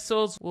 New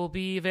episodes will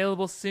be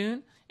available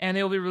soon, and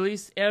they will be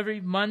released every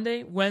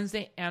Monday,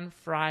 Wednesday, and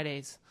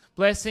Fridays.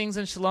 Blessings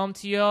and shalom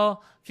to you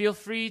all. Feel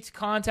free to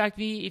contact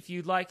me if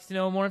you'd like to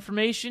know more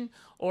information,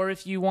 or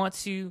if you want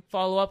to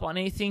follow up on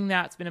anything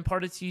that's been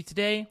imparted to you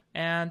today.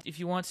 And if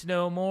you want to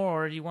know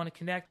more or you want to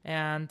connect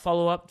and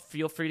follow up,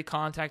 feel free to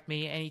contact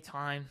me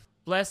anytime.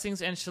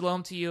 Blessings and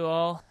shalom to you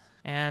all,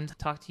 and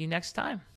talk to you next time.